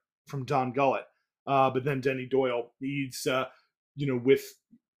there from Don Gullett. But then Denny Doyle needs, with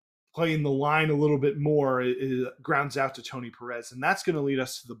playing the line a little bit more, it grounds out to Tony Perez. And that's going to lead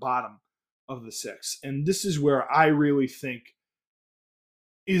us to the bottom of the 6th. And this is where I really think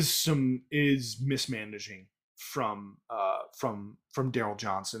is mismanaging from Daryl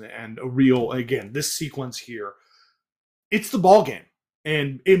Johnson, and a real, again, this sequence here, it's the ball game,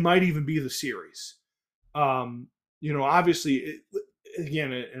 and it might even be the series. Obviously,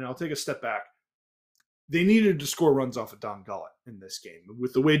 again, and I'll take a step back, they needed to score runs off of Don Gullett in this game.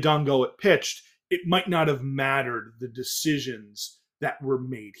 With the way Don Gullett pitched, it might not have mattered the decisions that were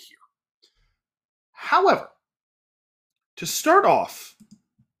made here. However, to start off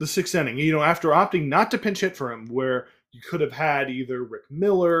the 6th inning, after opting not to pinch hit for him, where you could have had either Rick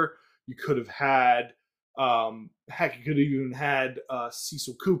Miller, you could have had, heck, you could have even had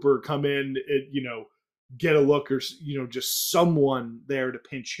Cecil Cooper come in, get a look, or, just someone there to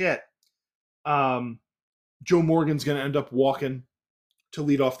pinch hit. Joe Morgan's going to end up walking to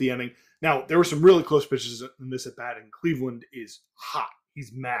lead off the inning. Now, there were some really close pitches in this at bat, and Cleveland is hot.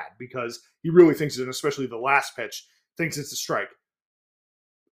 He's mad because he really thinks it, and especially the last pitch, thinks it's a strike.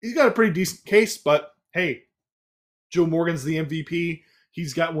 He's got a pretty decent case, but hey, Joe Morgan's the MVP.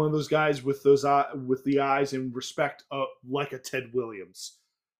 He's got one of those guys with the eyes and respect, like a Ted Williams,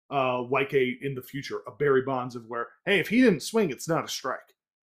 in the future, a Barry Bonds, of where, hey, if he didn't swing, it's not a strike.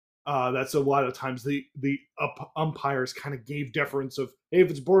 That's a lot of times the umpires kind of gave deference of, hey, if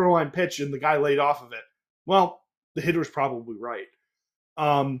it's borderline pitch and the guy laid off of it, well, the hitter's probably right.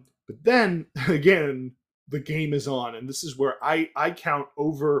 But then again, the game is on, and this is where I count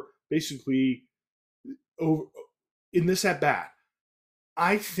over in this at bat.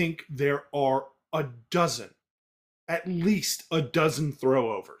 I think there are at least a dozen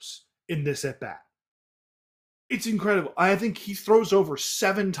throwovers in this at bat. It's incredible. I think he throws over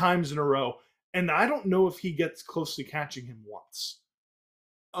 7 times in a row, and I don't know if he gets close to catching him once.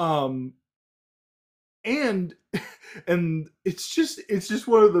 And it's just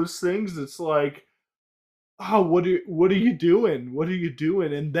one of those things that's like, oh, what are you doing? What are you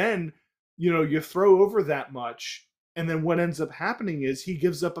doing? And then, you throw over that much, and then what ends up happening is he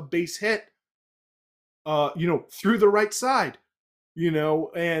gives up a base hit, through the right side.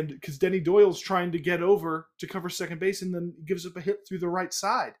 And because Denny Doyle's trying to get over to cover second base, and then gives up a hit through the right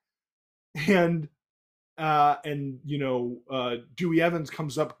side. And Dewey Evans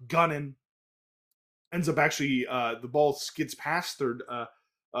comes up gunning, ends up actually, the ball skids past third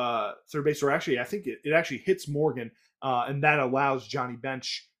base, or actually, I think it actually hits Morgan, and that allows Johnny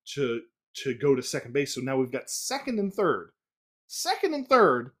Bench to go to second base. So now we've got second and third,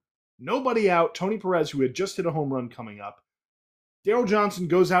 nobody out. Tony Perez, who had just hit a home run, coming up. Daryl Johnson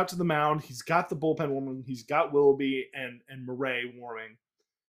goes out to the mound. He's got the bullpen warming. He's got Willoughby and Murray warming.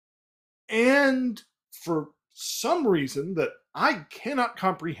 And for some reason that I cannot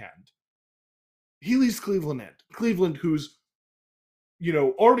comprehend, he leaves Cleveland in. Cleveland, who's,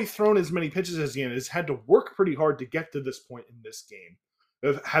 already thrown as many pitches as he has had to work pretty hard to get to this point in this game,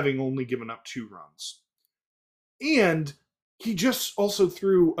 of having only given up 2 runs. And he just also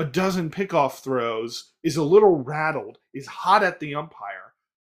threw a dozen pickoff throws, is a little rattled, is hot at the umpire.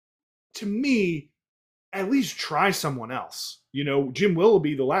 To me, at least try someone else. Jim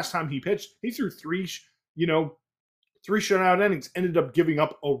Willoughby, the last time he pitched, he threw 3 shutout innings, ended up giving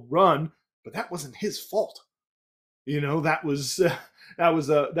up a run, but that wasn't his fault. That was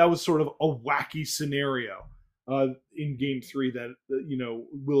sort of a wacky scenario in Game 3 that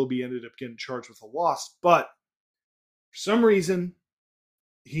Willoughby ended up getting charged with a loss, but for some reason,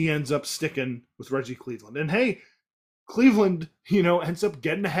 he ends up sticking with Reggie Cleveland. And hey, Cleveland, ends up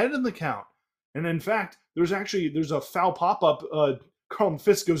getting ahead in the count. And in fact, there's a foul pop-up. Carlton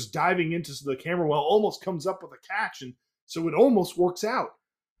Fisk goes diving into the camera well, almost comes up with a catch, and so it almost works out.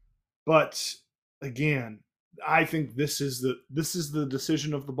 But again, I think this is the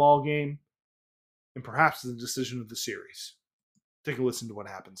decision of the ball game, and perhaps the decision of the series. Take a listen to what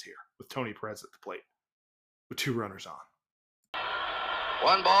happens here with Tony Perez at the plate with 2 runners on.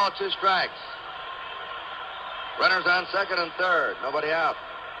 1 ball, 2 strikes. Runners on second and third. Nobody out.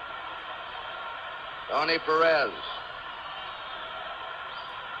 Tony Perez.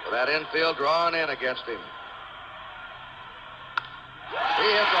 With that infield drawn in against him. He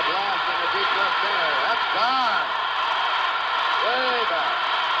hits a blast in the deep left center. That's gone. Way back.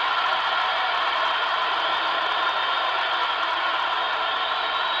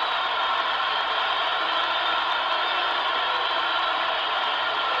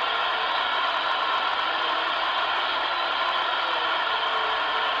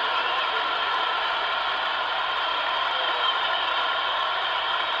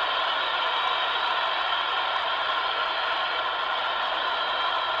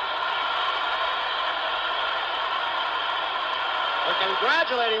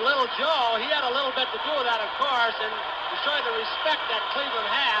 Congratulating little Joe. He had a little bit to do with that, of course, and to show you the respect that Cleveland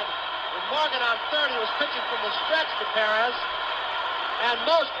had. With Morgan on third, he was pitching from the stretch to Perez. And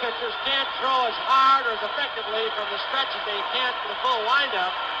most pitchers can't throw as hard or as effectively from the stretch as they can from the full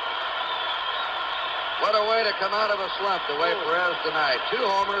windup. What a way to come out of a slump the way Perez tonight. 2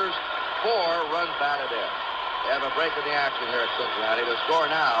 homers, 4 runs batted in. They have a break in the action here at Cincinnati. The score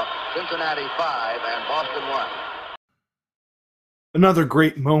now, Cincinnati 5 and Boston 1. Another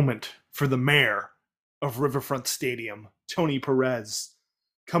great moment for the mayor of Riverfront Stadium, Tony Perez,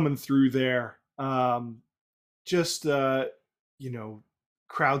 coming through there.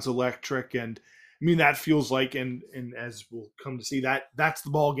 Crowd's electric, and I mean that feels like, and as we'll come to see, that's the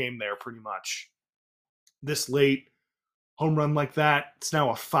ball game there pretty much. This late, home run like that, it's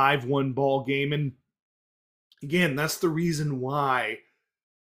now a 5-1 ball game, and again, that's the reason why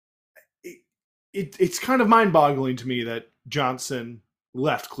it's kind of mind-boggling to me that Johnson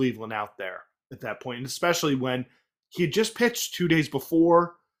left Cleveland out there at that point, and especially when he had just pitched 2 days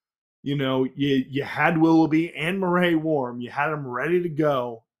before. You had Willoughby and Murray warm. You had them ready to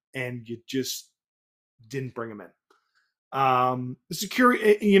go, and you just didn't bring them in. It's a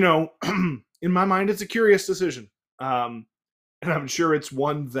curious, in my mind, it's a curious decision. And I'm sure it's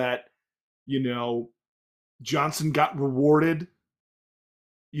one that, Johnson got rewarded,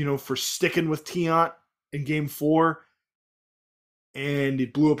 for sticking with Tiant in Game 4, and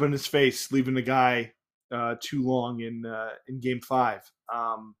it blew up in his face, leaving the guy too long in Game 5.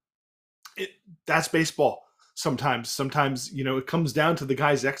 That's baseball. Sometimes, it comes down to the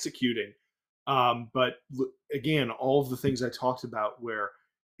guys executing. But again, all of the things I talked about where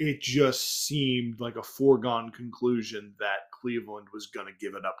it just seemed like a foregone conclusion that Cleveland was going to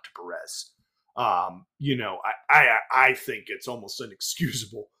give it up to Perez. I think it's almost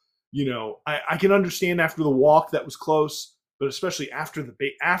inexcusable. I can understand after the walk that was close, but especially after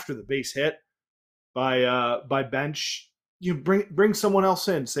the base hit by Bench, bring someone else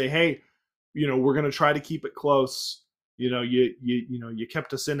in. Say, hey, we're going to try to keep it close. You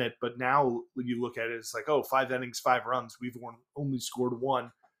kept us in it, but now you look at it, it's like, 5 innings, 5 runs. We've only scored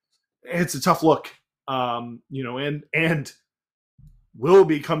 1. It's a tough look, and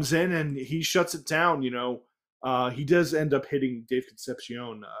Willoughby comes in and he shuts it down. He does end up hitting Dave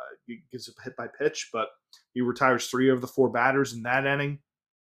Concepcion. He gets a hit by pitch, but he retires 3 of the 4 batters in that inning.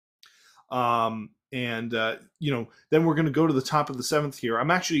 Then we're going to go to the top of the 7th here.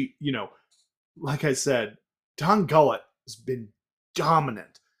 I'm actually, like I said, Don Gullett has been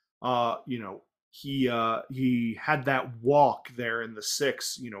dominant. He had that walk there in the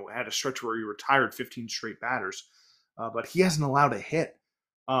 6th, had a stretch where he retired 15 straight batters, but he hasn't allowed a hit.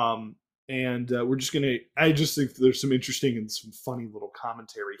 I just think there's some interesting and some funny little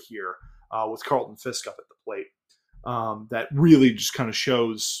commentary here with Carlton Fisk up at the plate that really just kind of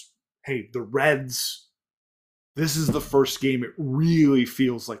shows, hey, the Reds, this is the first game it really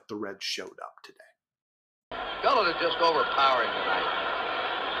feels like the Reds showed up today. Gullett is just overpowering tonight.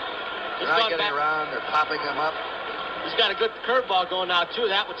 They're not getting around. They're popping him up. He's got a good curveball going now, too.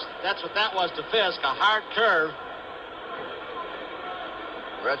 That's what that was to Fisk, a hard curve.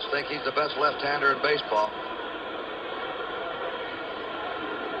 Reds think he's the best left-hander in baseball.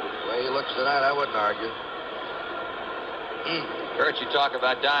 The way he looks tonight, I wouldn't argue. Kurt, you talk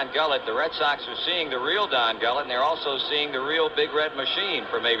about Don Gullett. The Red Sox are seeing the real Don Gullett, and they're also seeing the real Big Red Machine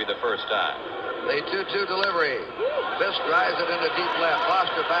for maybe the first time. The 2-2 delivery. Fisk drives it into deep left.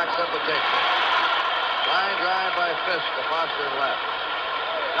 Foster backs up and takes it. Line drive by Fisk to Foster and left.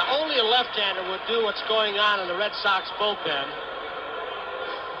 Now, only a left-hander would do what's going on in the Red Sox bullpen.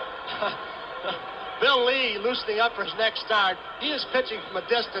 Bill Lee loosening up for his next start. He is pitching from a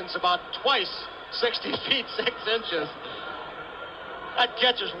distance about twice 60 feet 6 inches. That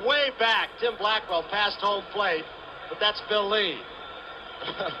catcher's way back. Tim Blackwell passed home plate, but that's Bill Lee.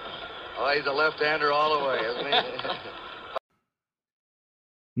 Oh, he's a left-hander all the way, isn't he?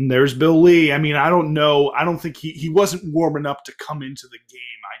 And there's Bill Lee. I mean, I don't know. I don't think he wasn't warming up to come into the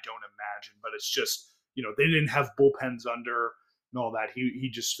game, I don't imagine. But it's just, they didn't have bullpens under and all that. He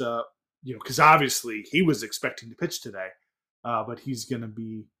just, because obviously he was expecting to pitch today. But he's going to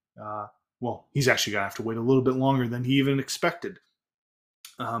be, he's actually going to have to wait a little bit longer than he even expected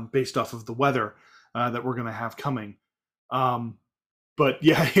based off of the weather that we're going to have coming. But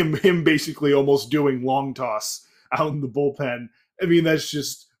yeah, him basically almost doing long toss out in the bullpen. I mean, that's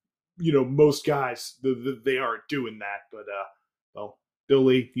just, most guys, they aren't doing that. But, Bill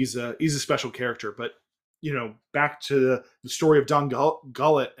Lee, he's a special character. But, back to the story of Don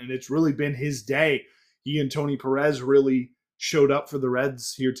Gullett, and it's really been his day. He and Tony Perez really showed up for the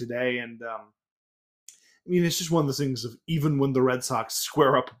Reds here today. And, I mean, it's just one of those things of even when the Red Sox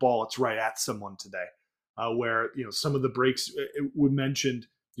square up a ball, it's right at someone today. Where, some of the breaks we mentioned,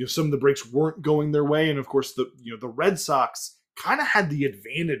 some of the breaks weren't going their way. And of course, the Red Sox kind of had the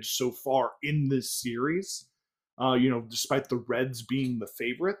advantage so far in this series, despite the Reds being the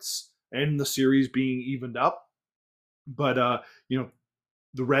favorites and the series being evened up. But,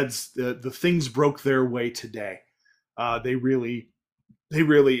 the Reds, the things broke their way today. They really,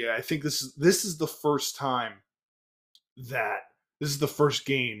 I think this is the first time that this is the first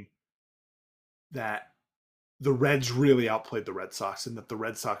game that the Reds really outplayed the Red Sox, and that the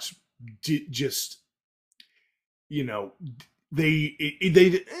Red Sox just, they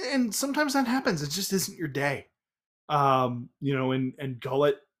and sometimes that happens. It just isn't your day, and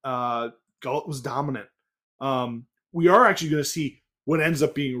Gullett was dominant. We are actually going to see what ends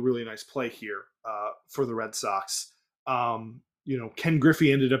up being a really nice play here for the Red Sox. Ken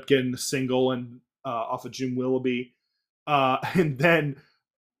Griffey ended up getting a single and off of Jim Willoughby, and then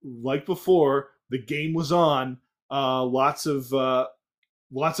like before, the game was on. Lots of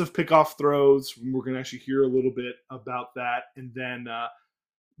pickoff throws. We're going to actually hear a little bit about that. And then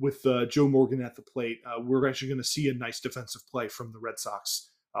with Joe Morgan at the plate, we're actually going to see a nice defensive play from the Red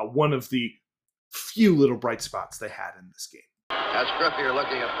Sox. One of the few little bright spots they had in this game. That's Griffey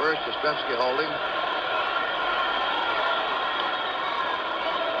looking at first. Yastrzemski holding.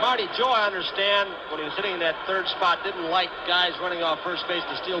 Marty, Joe, I understand, when he was hitting in that third spot, didn't like guys running off first base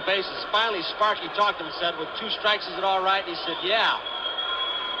to steal bases. Finally, Sparky talked to him and said, with 2 strikes, is it all right? And he said, yeah.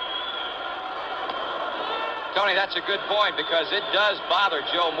 Tony, that's a good point, because it does bother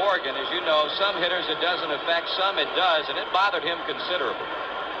Joe Morgan. As you know, some hitters it doesn't affect, some it does, and it bothered him considerably.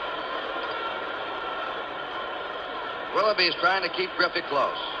 Willoughby's trying to keep Griffey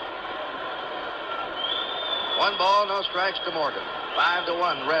close. 1 ball, no strikes to Morgan.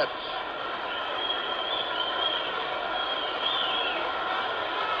 5-1, Reds.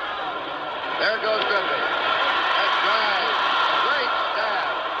 There goes Griffey. That's drive. Great stab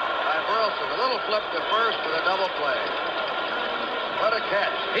by Burleson. A little flip to first with a double play. What a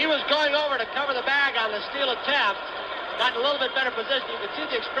catch. He was going over to cover the bag on the steal attempt. Got in a little bit better position. You could see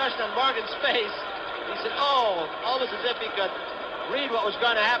the expression on Morgan's face. He said, oh, almost as if he could read what was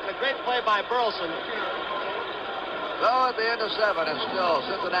going to happen. A great play by Burleson. So at the end of 7, it's still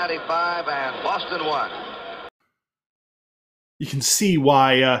Cincinnati 5 and Boston 1. You can see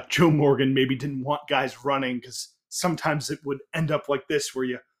why Joe Morgan maybe didn't want guys running, because sometimes it would end up like this,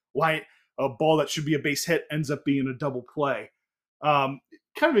 where a ball that should be a base hit ends up being a double play. Kind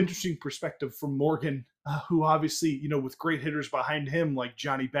of interesting perspective from Morgan, who obviously, with great hitters behind him like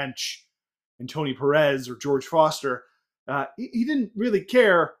Johnny Bench and Tony Perez or George Foster, he didn't really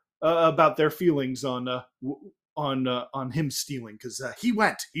care about their feelings on him stealing, because he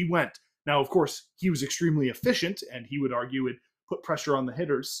went. Now, of course, he was extremely efficient, and he would argue it put pressure on the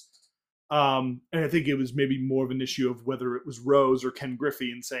hitters. And I think it was maybe more of an issue of whether it was Rose or Ken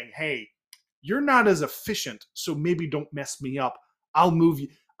Griffey and saying, hey, you're not as efficient, so maybe don't mess me up. I'll move you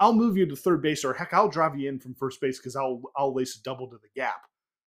to third base, or heck, I'll drive you in from first base, because I'll lace a double to the gap.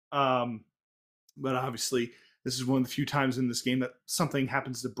 But obviously, this is one of the few times in this game that something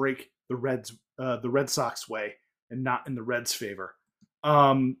happens to break the Red Sox way and not in the Reds' favor.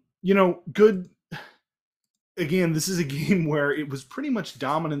 Good. Again, this is a game where it was pretty much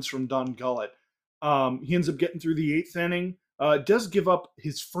dominance from Don Gullett. He ends up getting through the 8th inning. Does give up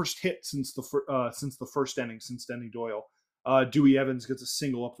his first hit since the first inning, since Denny Doyle. Dewey Evans gets a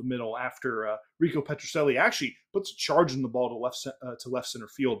single up the middle after Rico Petrocelli actually puts a charge in the ball to left center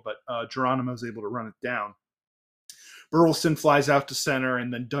field, but Geronimo is able to run it down. Burleson flies out to center,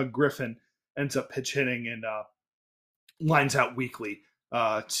 and then Doug Griffin ends up pitch hitting and lines out weakly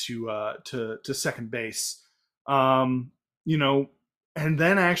to second base. And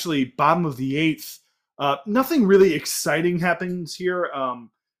then actually bottom of the eighth, nothing really exciting happens here.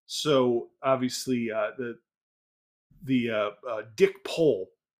 So obviously the Dick Pole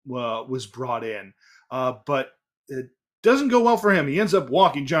was brought in, but it doesn't go well for him. He ends up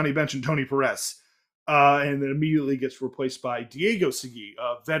walking Johnny Bench and Tony Perez, and then immediately gets replaced by Diego Segui,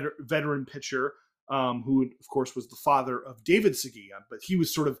 a veteran pitcher, who of course was the father of David Segui, but he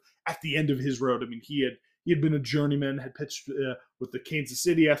was sort of at the end of his road. I mean, he had been a journeyman, had pitched with the Kansas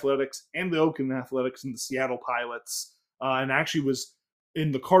City Athletics and the Oakland Athletics and the Seattle Pilots, and actually was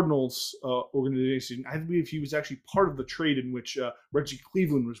in the Cardinals organization. I believe he was actually part of the trade in which Reggie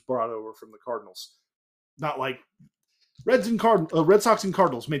Cleveland was brought over from the Cardinals. Not like Red Sox and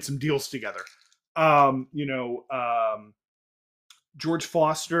Cardinals made some deals together. George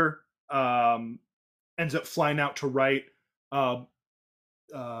Foster ends up flying out to right.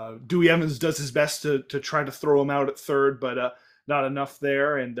 Dewey Evans does his best to try to throw him out at third, but not enough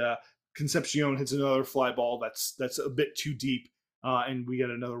there. And Concepcion hits another fly ball that's a bit too deep, and we get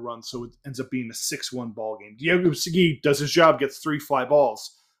another run. So it ends up being a 6-1 ball game. Diego Segui does his job, gets 3 fly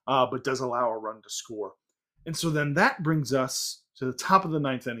balls, but does allow a run to score. And so then that brings us to the top of the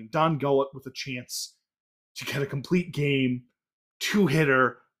 9th inning. Don Gullett with a chance to get a complete game,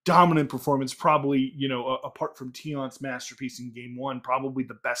 2-hitter, dominant performance, probably, apart from Tion's masterpiece in game 1, probably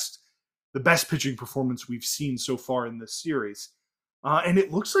the best pitching performance we've seen so far in this series. And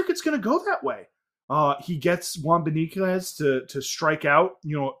it looks like it's going to go that way. He gets Juan Benitez to strike out.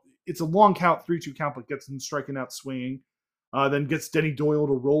 It's a long count, 3-2 count, but gets him striking out swinging. Then gets Denny Doyle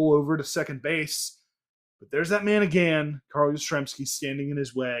to roll over to second base. But there's that man again, Carl Yastrzemski, standing in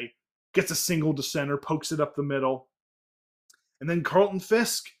his way. Gets a single to center, pokes it up the middle. And then Carlton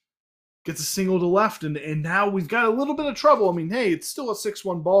Fisk gets a single to left, and now we've got a little bit of trouble. I mean, hey, it's still a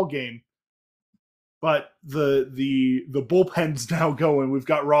 6-1 ball game, but the bullpen's now going. We've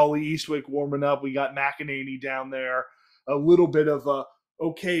got Raleigh Eastwick warming up. We got McEnany down there. A little bit of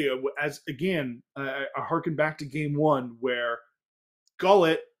as again, I harken back to game 1 where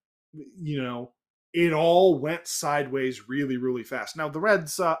Gullett, it all went sideways really, really fast. Now the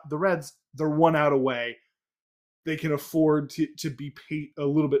Reds, they're 1 out away. They can afford to be a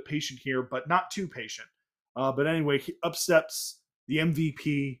little bit patient here, but not too patient. But anyway, he upsets the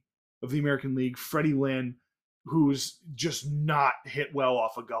MVP of the American League, Freddie Lynn, who's just not hit well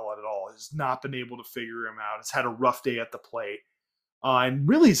off of Gullett at all. Has not been able to figure him out. Has had a rough day at the plate. And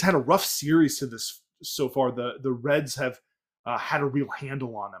really has had a rough series to this so far. The Reds have had a real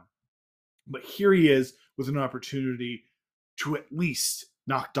handle on him. But here he is with an opportunity to at least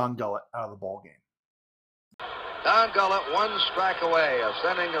knock Don Gullett out of the ballgame. Don Gullett 1 strike away of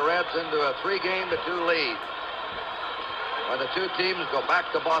sending the Reds into a 3-2 lead when the two teams go back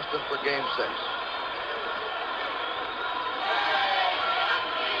to Boston for game 6.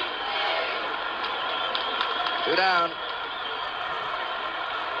 Two down.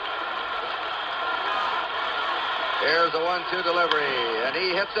 Here's the 1-2 delivery, and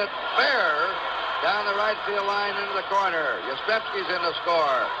he hits it fair down the right field line into the corner. Yastrzemski's in to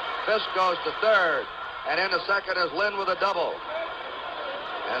score. Fisk goes to third. And in the second is Lynn with a double.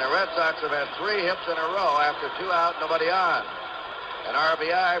 And the Red Sox have had 3 hits in a row after 2 out, nobody on. An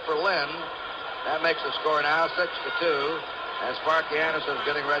RBI for Lynn. That makes the score now 6-2. And Sparky Anderson's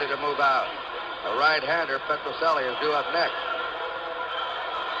getting ready to move out. A right-hander, Petrocelli, is due up next.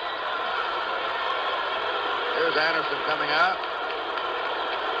 Here's Anderson coming out.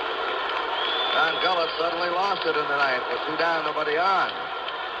 Don Gullett suddenly lost it in the ninth with 2 down, nobody on.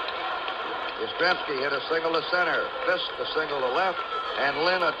 Yastrzemski hit a single to center, Fisk a single to left, and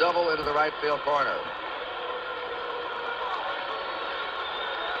Lynn a double into the right field corner.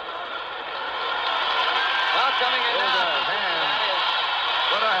 Well, coming in now.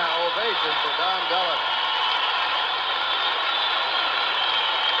 What an ovation for Don Gullett.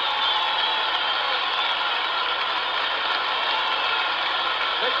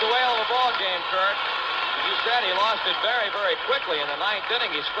 Picked the whale of the ball game, Kurt. As you said, he lost it very, very quickly in the 9th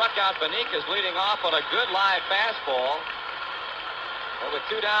inning. He struck out Benitez leading off on a good live fastball. But with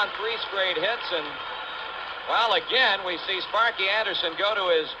 2 down, 3 straight hits, and, well, again, we see Sparky Anderson go to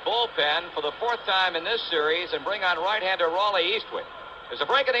his bullpen for the 4th time in this series and bring on right-hander Raleigh Eastwick. There's a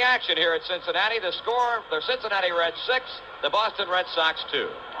break in the action here at Cincinnati. The score, the Cincinnati Reds 6, the Boston Red Sox 2.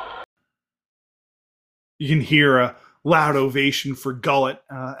 You can hear loud ovation for Gullett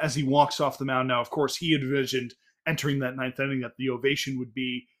as he walks off the mound. Now, of course, he envisioned entering that ninth inning that the ovation would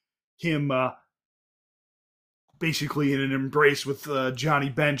be him basically in an embrace with Johnny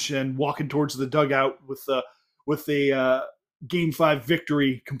Bench and walking towards the dugout with a Game 5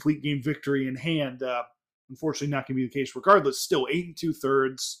 victory, complete game victory in hand. Unfortunately, not going to be the case. Regardless, still 8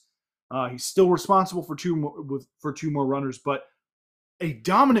 2/3. He's still responsible for two more runners, but a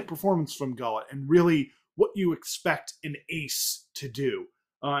dominant performance from Gullett, and really what you expect an ace to do.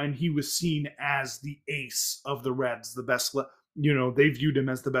 And he was seen as the ace of the Reds, the best. They viewed him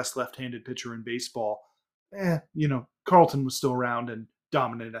as the best left-handed pitcher in baseball. Carlton was still around and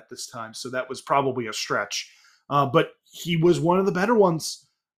dominant at this time, so that was probably a stretch. But he was one of the better ones,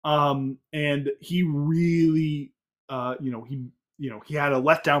 and he really, he had a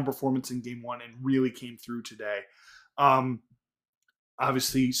letdown performance in Game 1 and really came through today.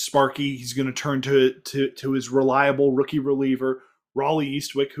 Obviously, Sparky, he's going to turn to his reliable rookie reliever, Raleigh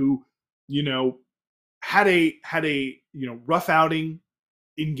Eastwick, who, had a rough outing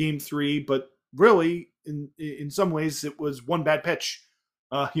in Game 3, but really in some ways it was one bad pitch.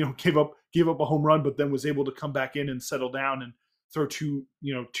 Gave up a home run, but then was able to come back in and settle down and throw two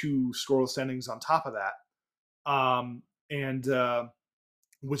scoreless innings on top of that. And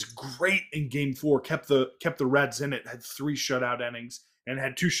was great in Game 4. Kept the Reds in it. Had 3 shutout innings and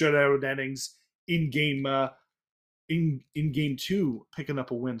had 2 shutout innings in game in Game 2, picking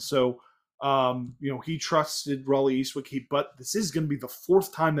up a win. So he trusted Raleigh Eastwick, but this is going to be the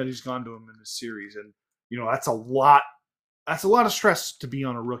 4th time that he's gone to him in this series, and that's a lot. That's a lot of stress to be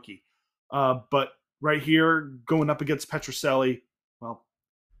on a rookie. But right here, going up against Petrocelli, well,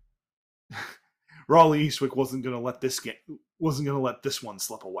 Raleigh Eastwick wasn't going to let this one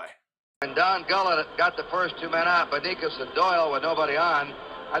slip away. And Don Gullett got the first 2 men out, Benikas and Doyle with nobody on.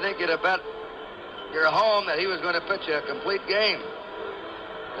 I think you'd have bet your home that he was going to pitch a complete game.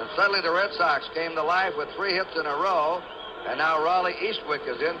 And suddenly the Red Sox came to life with 3 hits in a row, and now Raleigh Eastwick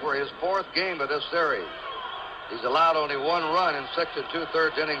is in for his 4th game of this series. He's allowed only 1 run in 6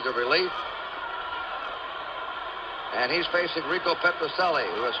 2/3 innings of relief. And he's facing Rico Petrocelli,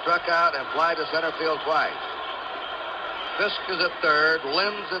 who has struck out and fly to center field twice. Fisk is at third,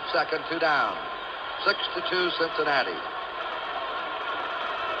 Limbs at second, 2 down. 6-2 Cincinnati.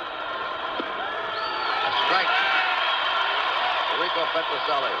 A strike for Rico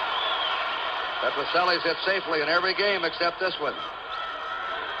Petrocelli. Petrocelli's hit safely in every game except this one.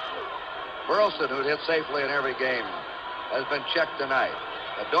 Burleson, who'd hit safely in every game, has been checked tonight.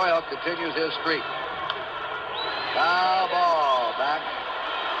 But Doyle continues his streak. Foul ball back.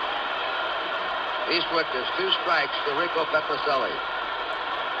 Eastwick is 2 strikes to Rico Petrocelli.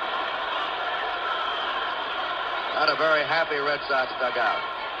 Not a very happy Red Sox dugout.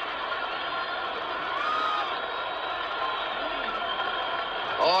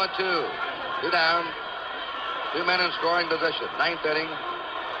 Oh, 2. 2 down. 2 men in scoring position. 9th inning.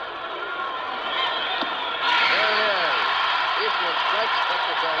 There it is. Eastwick strikes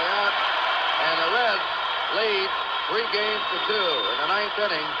Petrocelli out, and the Reds lead 3 games to 2. In the 9th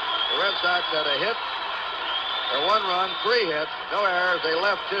inning, the Red Sox had a hit, or 1 run, 3 hits, no errors. They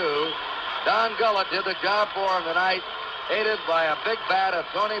left 2. Don Gullett did the job for him tonight, aided by a big bat of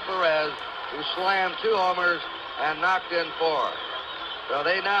Tony Perez, who slammed 2 homers and knocked in 4. So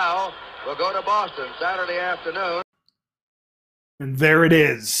they now will go to Boston Saturday afternoon. And there it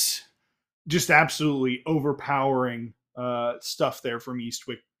is. Just absolutely overpowering stuff there from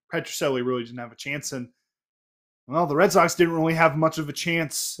Eastwick. Petrocelli really didn't have a chance, and well, the Red Sox didn't really have much of a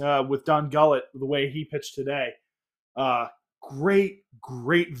chance with Don Gullett the way he pitched today. Great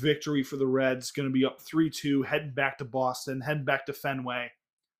victory for the Reds. Going to be up 3-2, heading back to Boston, heading back to Fenway.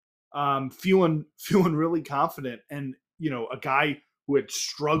 Feeling really confident, and a guy who had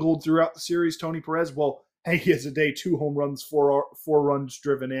struggled throughout the series, Tony Perez. Well, hey, he has a day, 2 home runs, 4 runs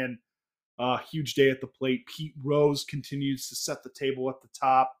driven in. Huge day at the plate. Pete Rose continues to set the table at the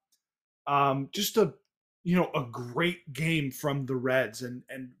top. Just a great game from the Reds, and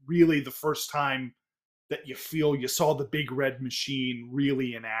really the first time that you saw the Big Red Machine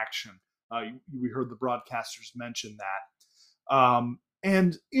really in action. We heard the broadcasters mention that.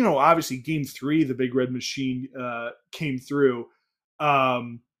 And obviously Game 3, the Big Red Machine came through.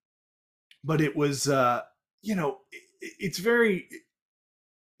 But it was, it's very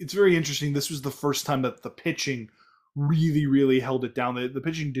interesting. This was the first time that the pitching really held it down. The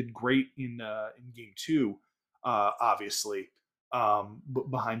pitching did great in Game 2, obviously,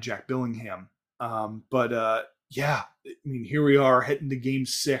 behind Jack Billingham. Here we are heading to Game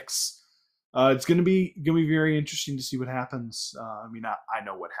 6. It's going to be very interesting to see what happens. I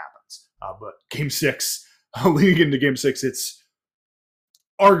know what happens, but Game 6 leading into Game 6, it's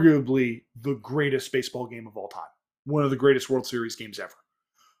arguably the greatest baseball game of all time. One of the greatest World Series games ever.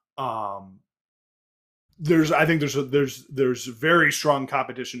 I think there's very strong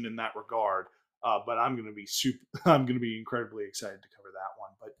competition in that regard. But I'm going to be incredibly excited to cover that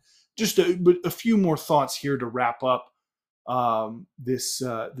one. But just a few more thoughts here to wrap up this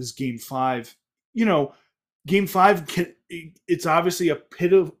Game 5. Game 5 it's obviously a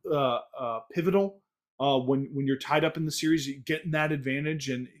pivotal when you're tied up in the series, getting that advantage.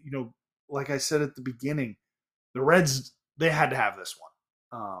 And like I said at the beginning, the Reds, they had to have this one.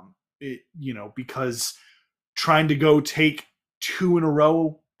 Because trying to go take 2 in a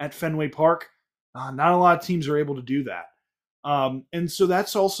row at Fenway Park, not a lot of teams are able to do that. And so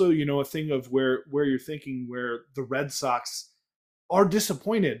that's also, a thing of where you're thinking where the Red Sox are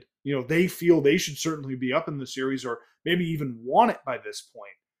disappointed. They feel they should certainly be up in the series or maybe even want it by this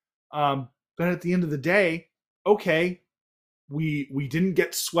point. But at the end of the day, okay, we didn't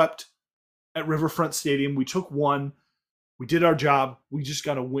get swept at Riverfront Stadium. We took 1. We did our job. We just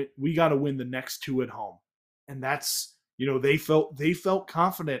got to win. We got to win the next 2 at home. And that's, they felt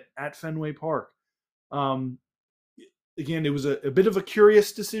confident at Fenway Park. Again, it was a bit of a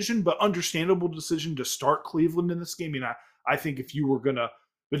curious decision, but understandable decision to start Cleveland in this game. I think if you were going to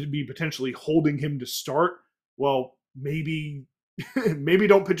be potentially holding him to start, well, maybe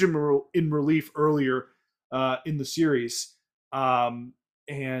don't pitch him in relief earlier in the series. And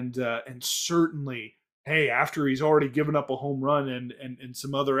certainly, hey, after he's already given up a home run and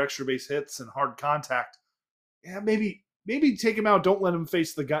some other extra base hits and hard contact, yeah, maybe take him out. Don't let him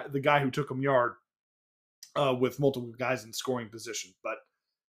face the guy who took him yard with multiple guys in scoring position. But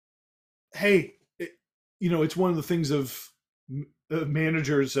hey, it's one of the things of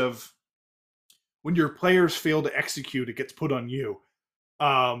managers of when your players fail to execute, it gets put on you.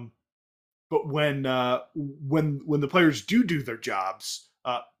 But when the players do their jobs,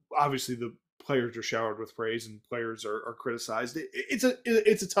 obviously the players are showered with praise and players are criticized. It's a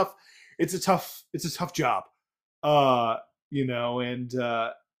tough job, but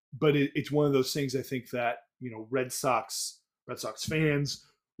it's one of those things I think that Red Sox fans,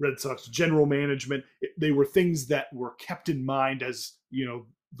 Red Sox general management, they were things that were kept in mind as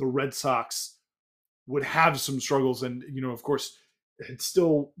the Red Sox would have some struggles, and of course it's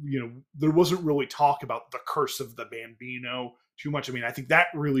still there wasn't really talk about the curse of the Bambino too much. I mean, I think that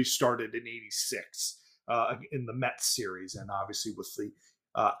really started in '86 in the Mets series, and obviously with the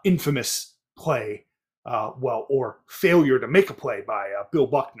infamous play, or failure to make a play by Bill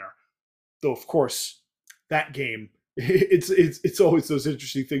Buckner. Though of course that game, it's always those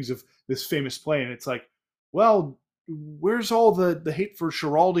interesting things of this famous play, and it's like, well, where's all the hate for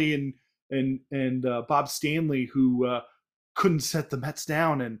Schiraldi and Bob Stanley who couldn't set the Mets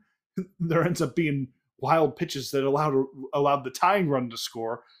down, and there ends up being wild pitches that allowed the tying run to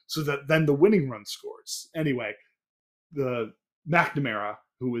score, so that then the winning run scores. Anyway, the McNamara,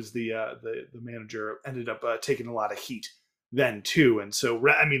 who was the manager, ended up taking a lot of heat then too, and so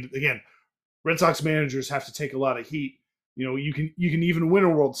I mean, again, Red Sox managers have to take a lot of heat. You can even win a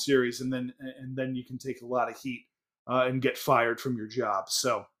World Series and then you can take a lot of heat and get fired from your job.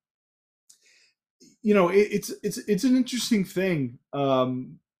 So it's an interesting thing.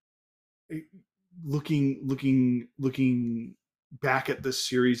 Looking back at this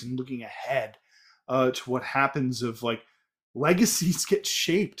series and looking ahead to what happens of like legacies get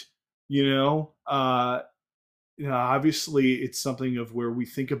shaped. Obviously it's something of where we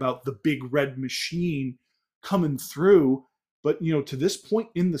think about the big red machine coming through, but to this point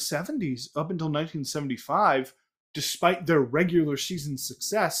in the 70s up until 1975, despite their regular season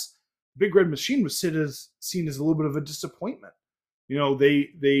success, Big Red Machine was seen as a little bit of a disappointment. They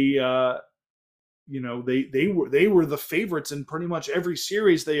were the favorites in pretty much every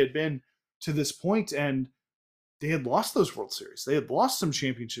series they had been to this point, and they had lost those World Series. They had lost some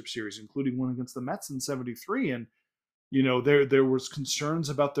championship series, including one against the Mets in '73. And there was concerns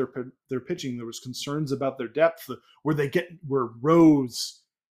about their pitching. There was concerns about their depth. Were Rose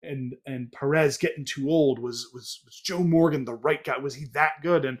and Perez getting too old? Was Joe Morgan the right guy? Was he that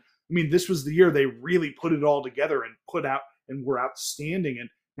good? And I mean, this was the year they really put it all together and put out and were outstanding. And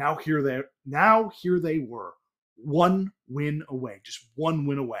now here they were, just one win away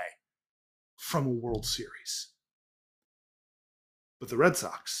from a World Series. But the Red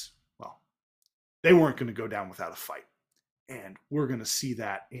Sox, well, they weren't going to go down without a fight. And we're going to see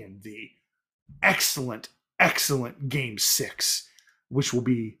that in the excellent Game 6, which will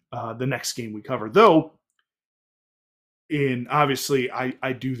be the next game we cover. Though, obviously,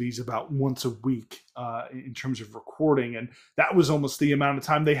 I do these about once a week in terms of recording, and that was almost the amount of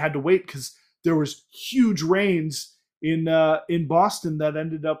time they had to wait because there was huge rains in Boston that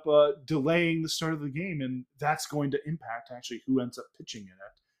ended up delaying the start of the game, and that's going to impact actually who ends up pitching in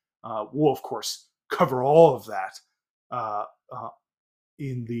it. We'll of course cover all of that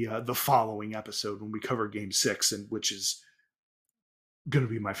in the following episode when we cover Game 6, and which is going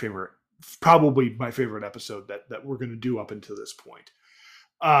to be my favorite, probably my favorite episode that we're going to do up until this point.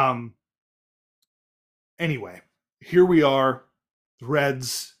 Anyway, here we are. The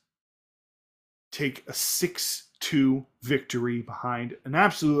Reds take a 6-2 victory behind an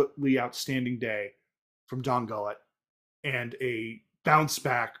absolutely outstanding day from Don Gullett and a bounce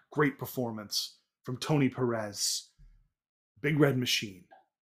back, great performance from Tony Perez. Big Red Machine.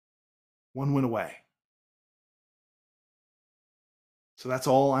 1 win away. So that's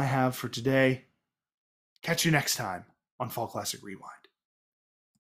all I have for today. Catch you next time on Fall Classic Rewind.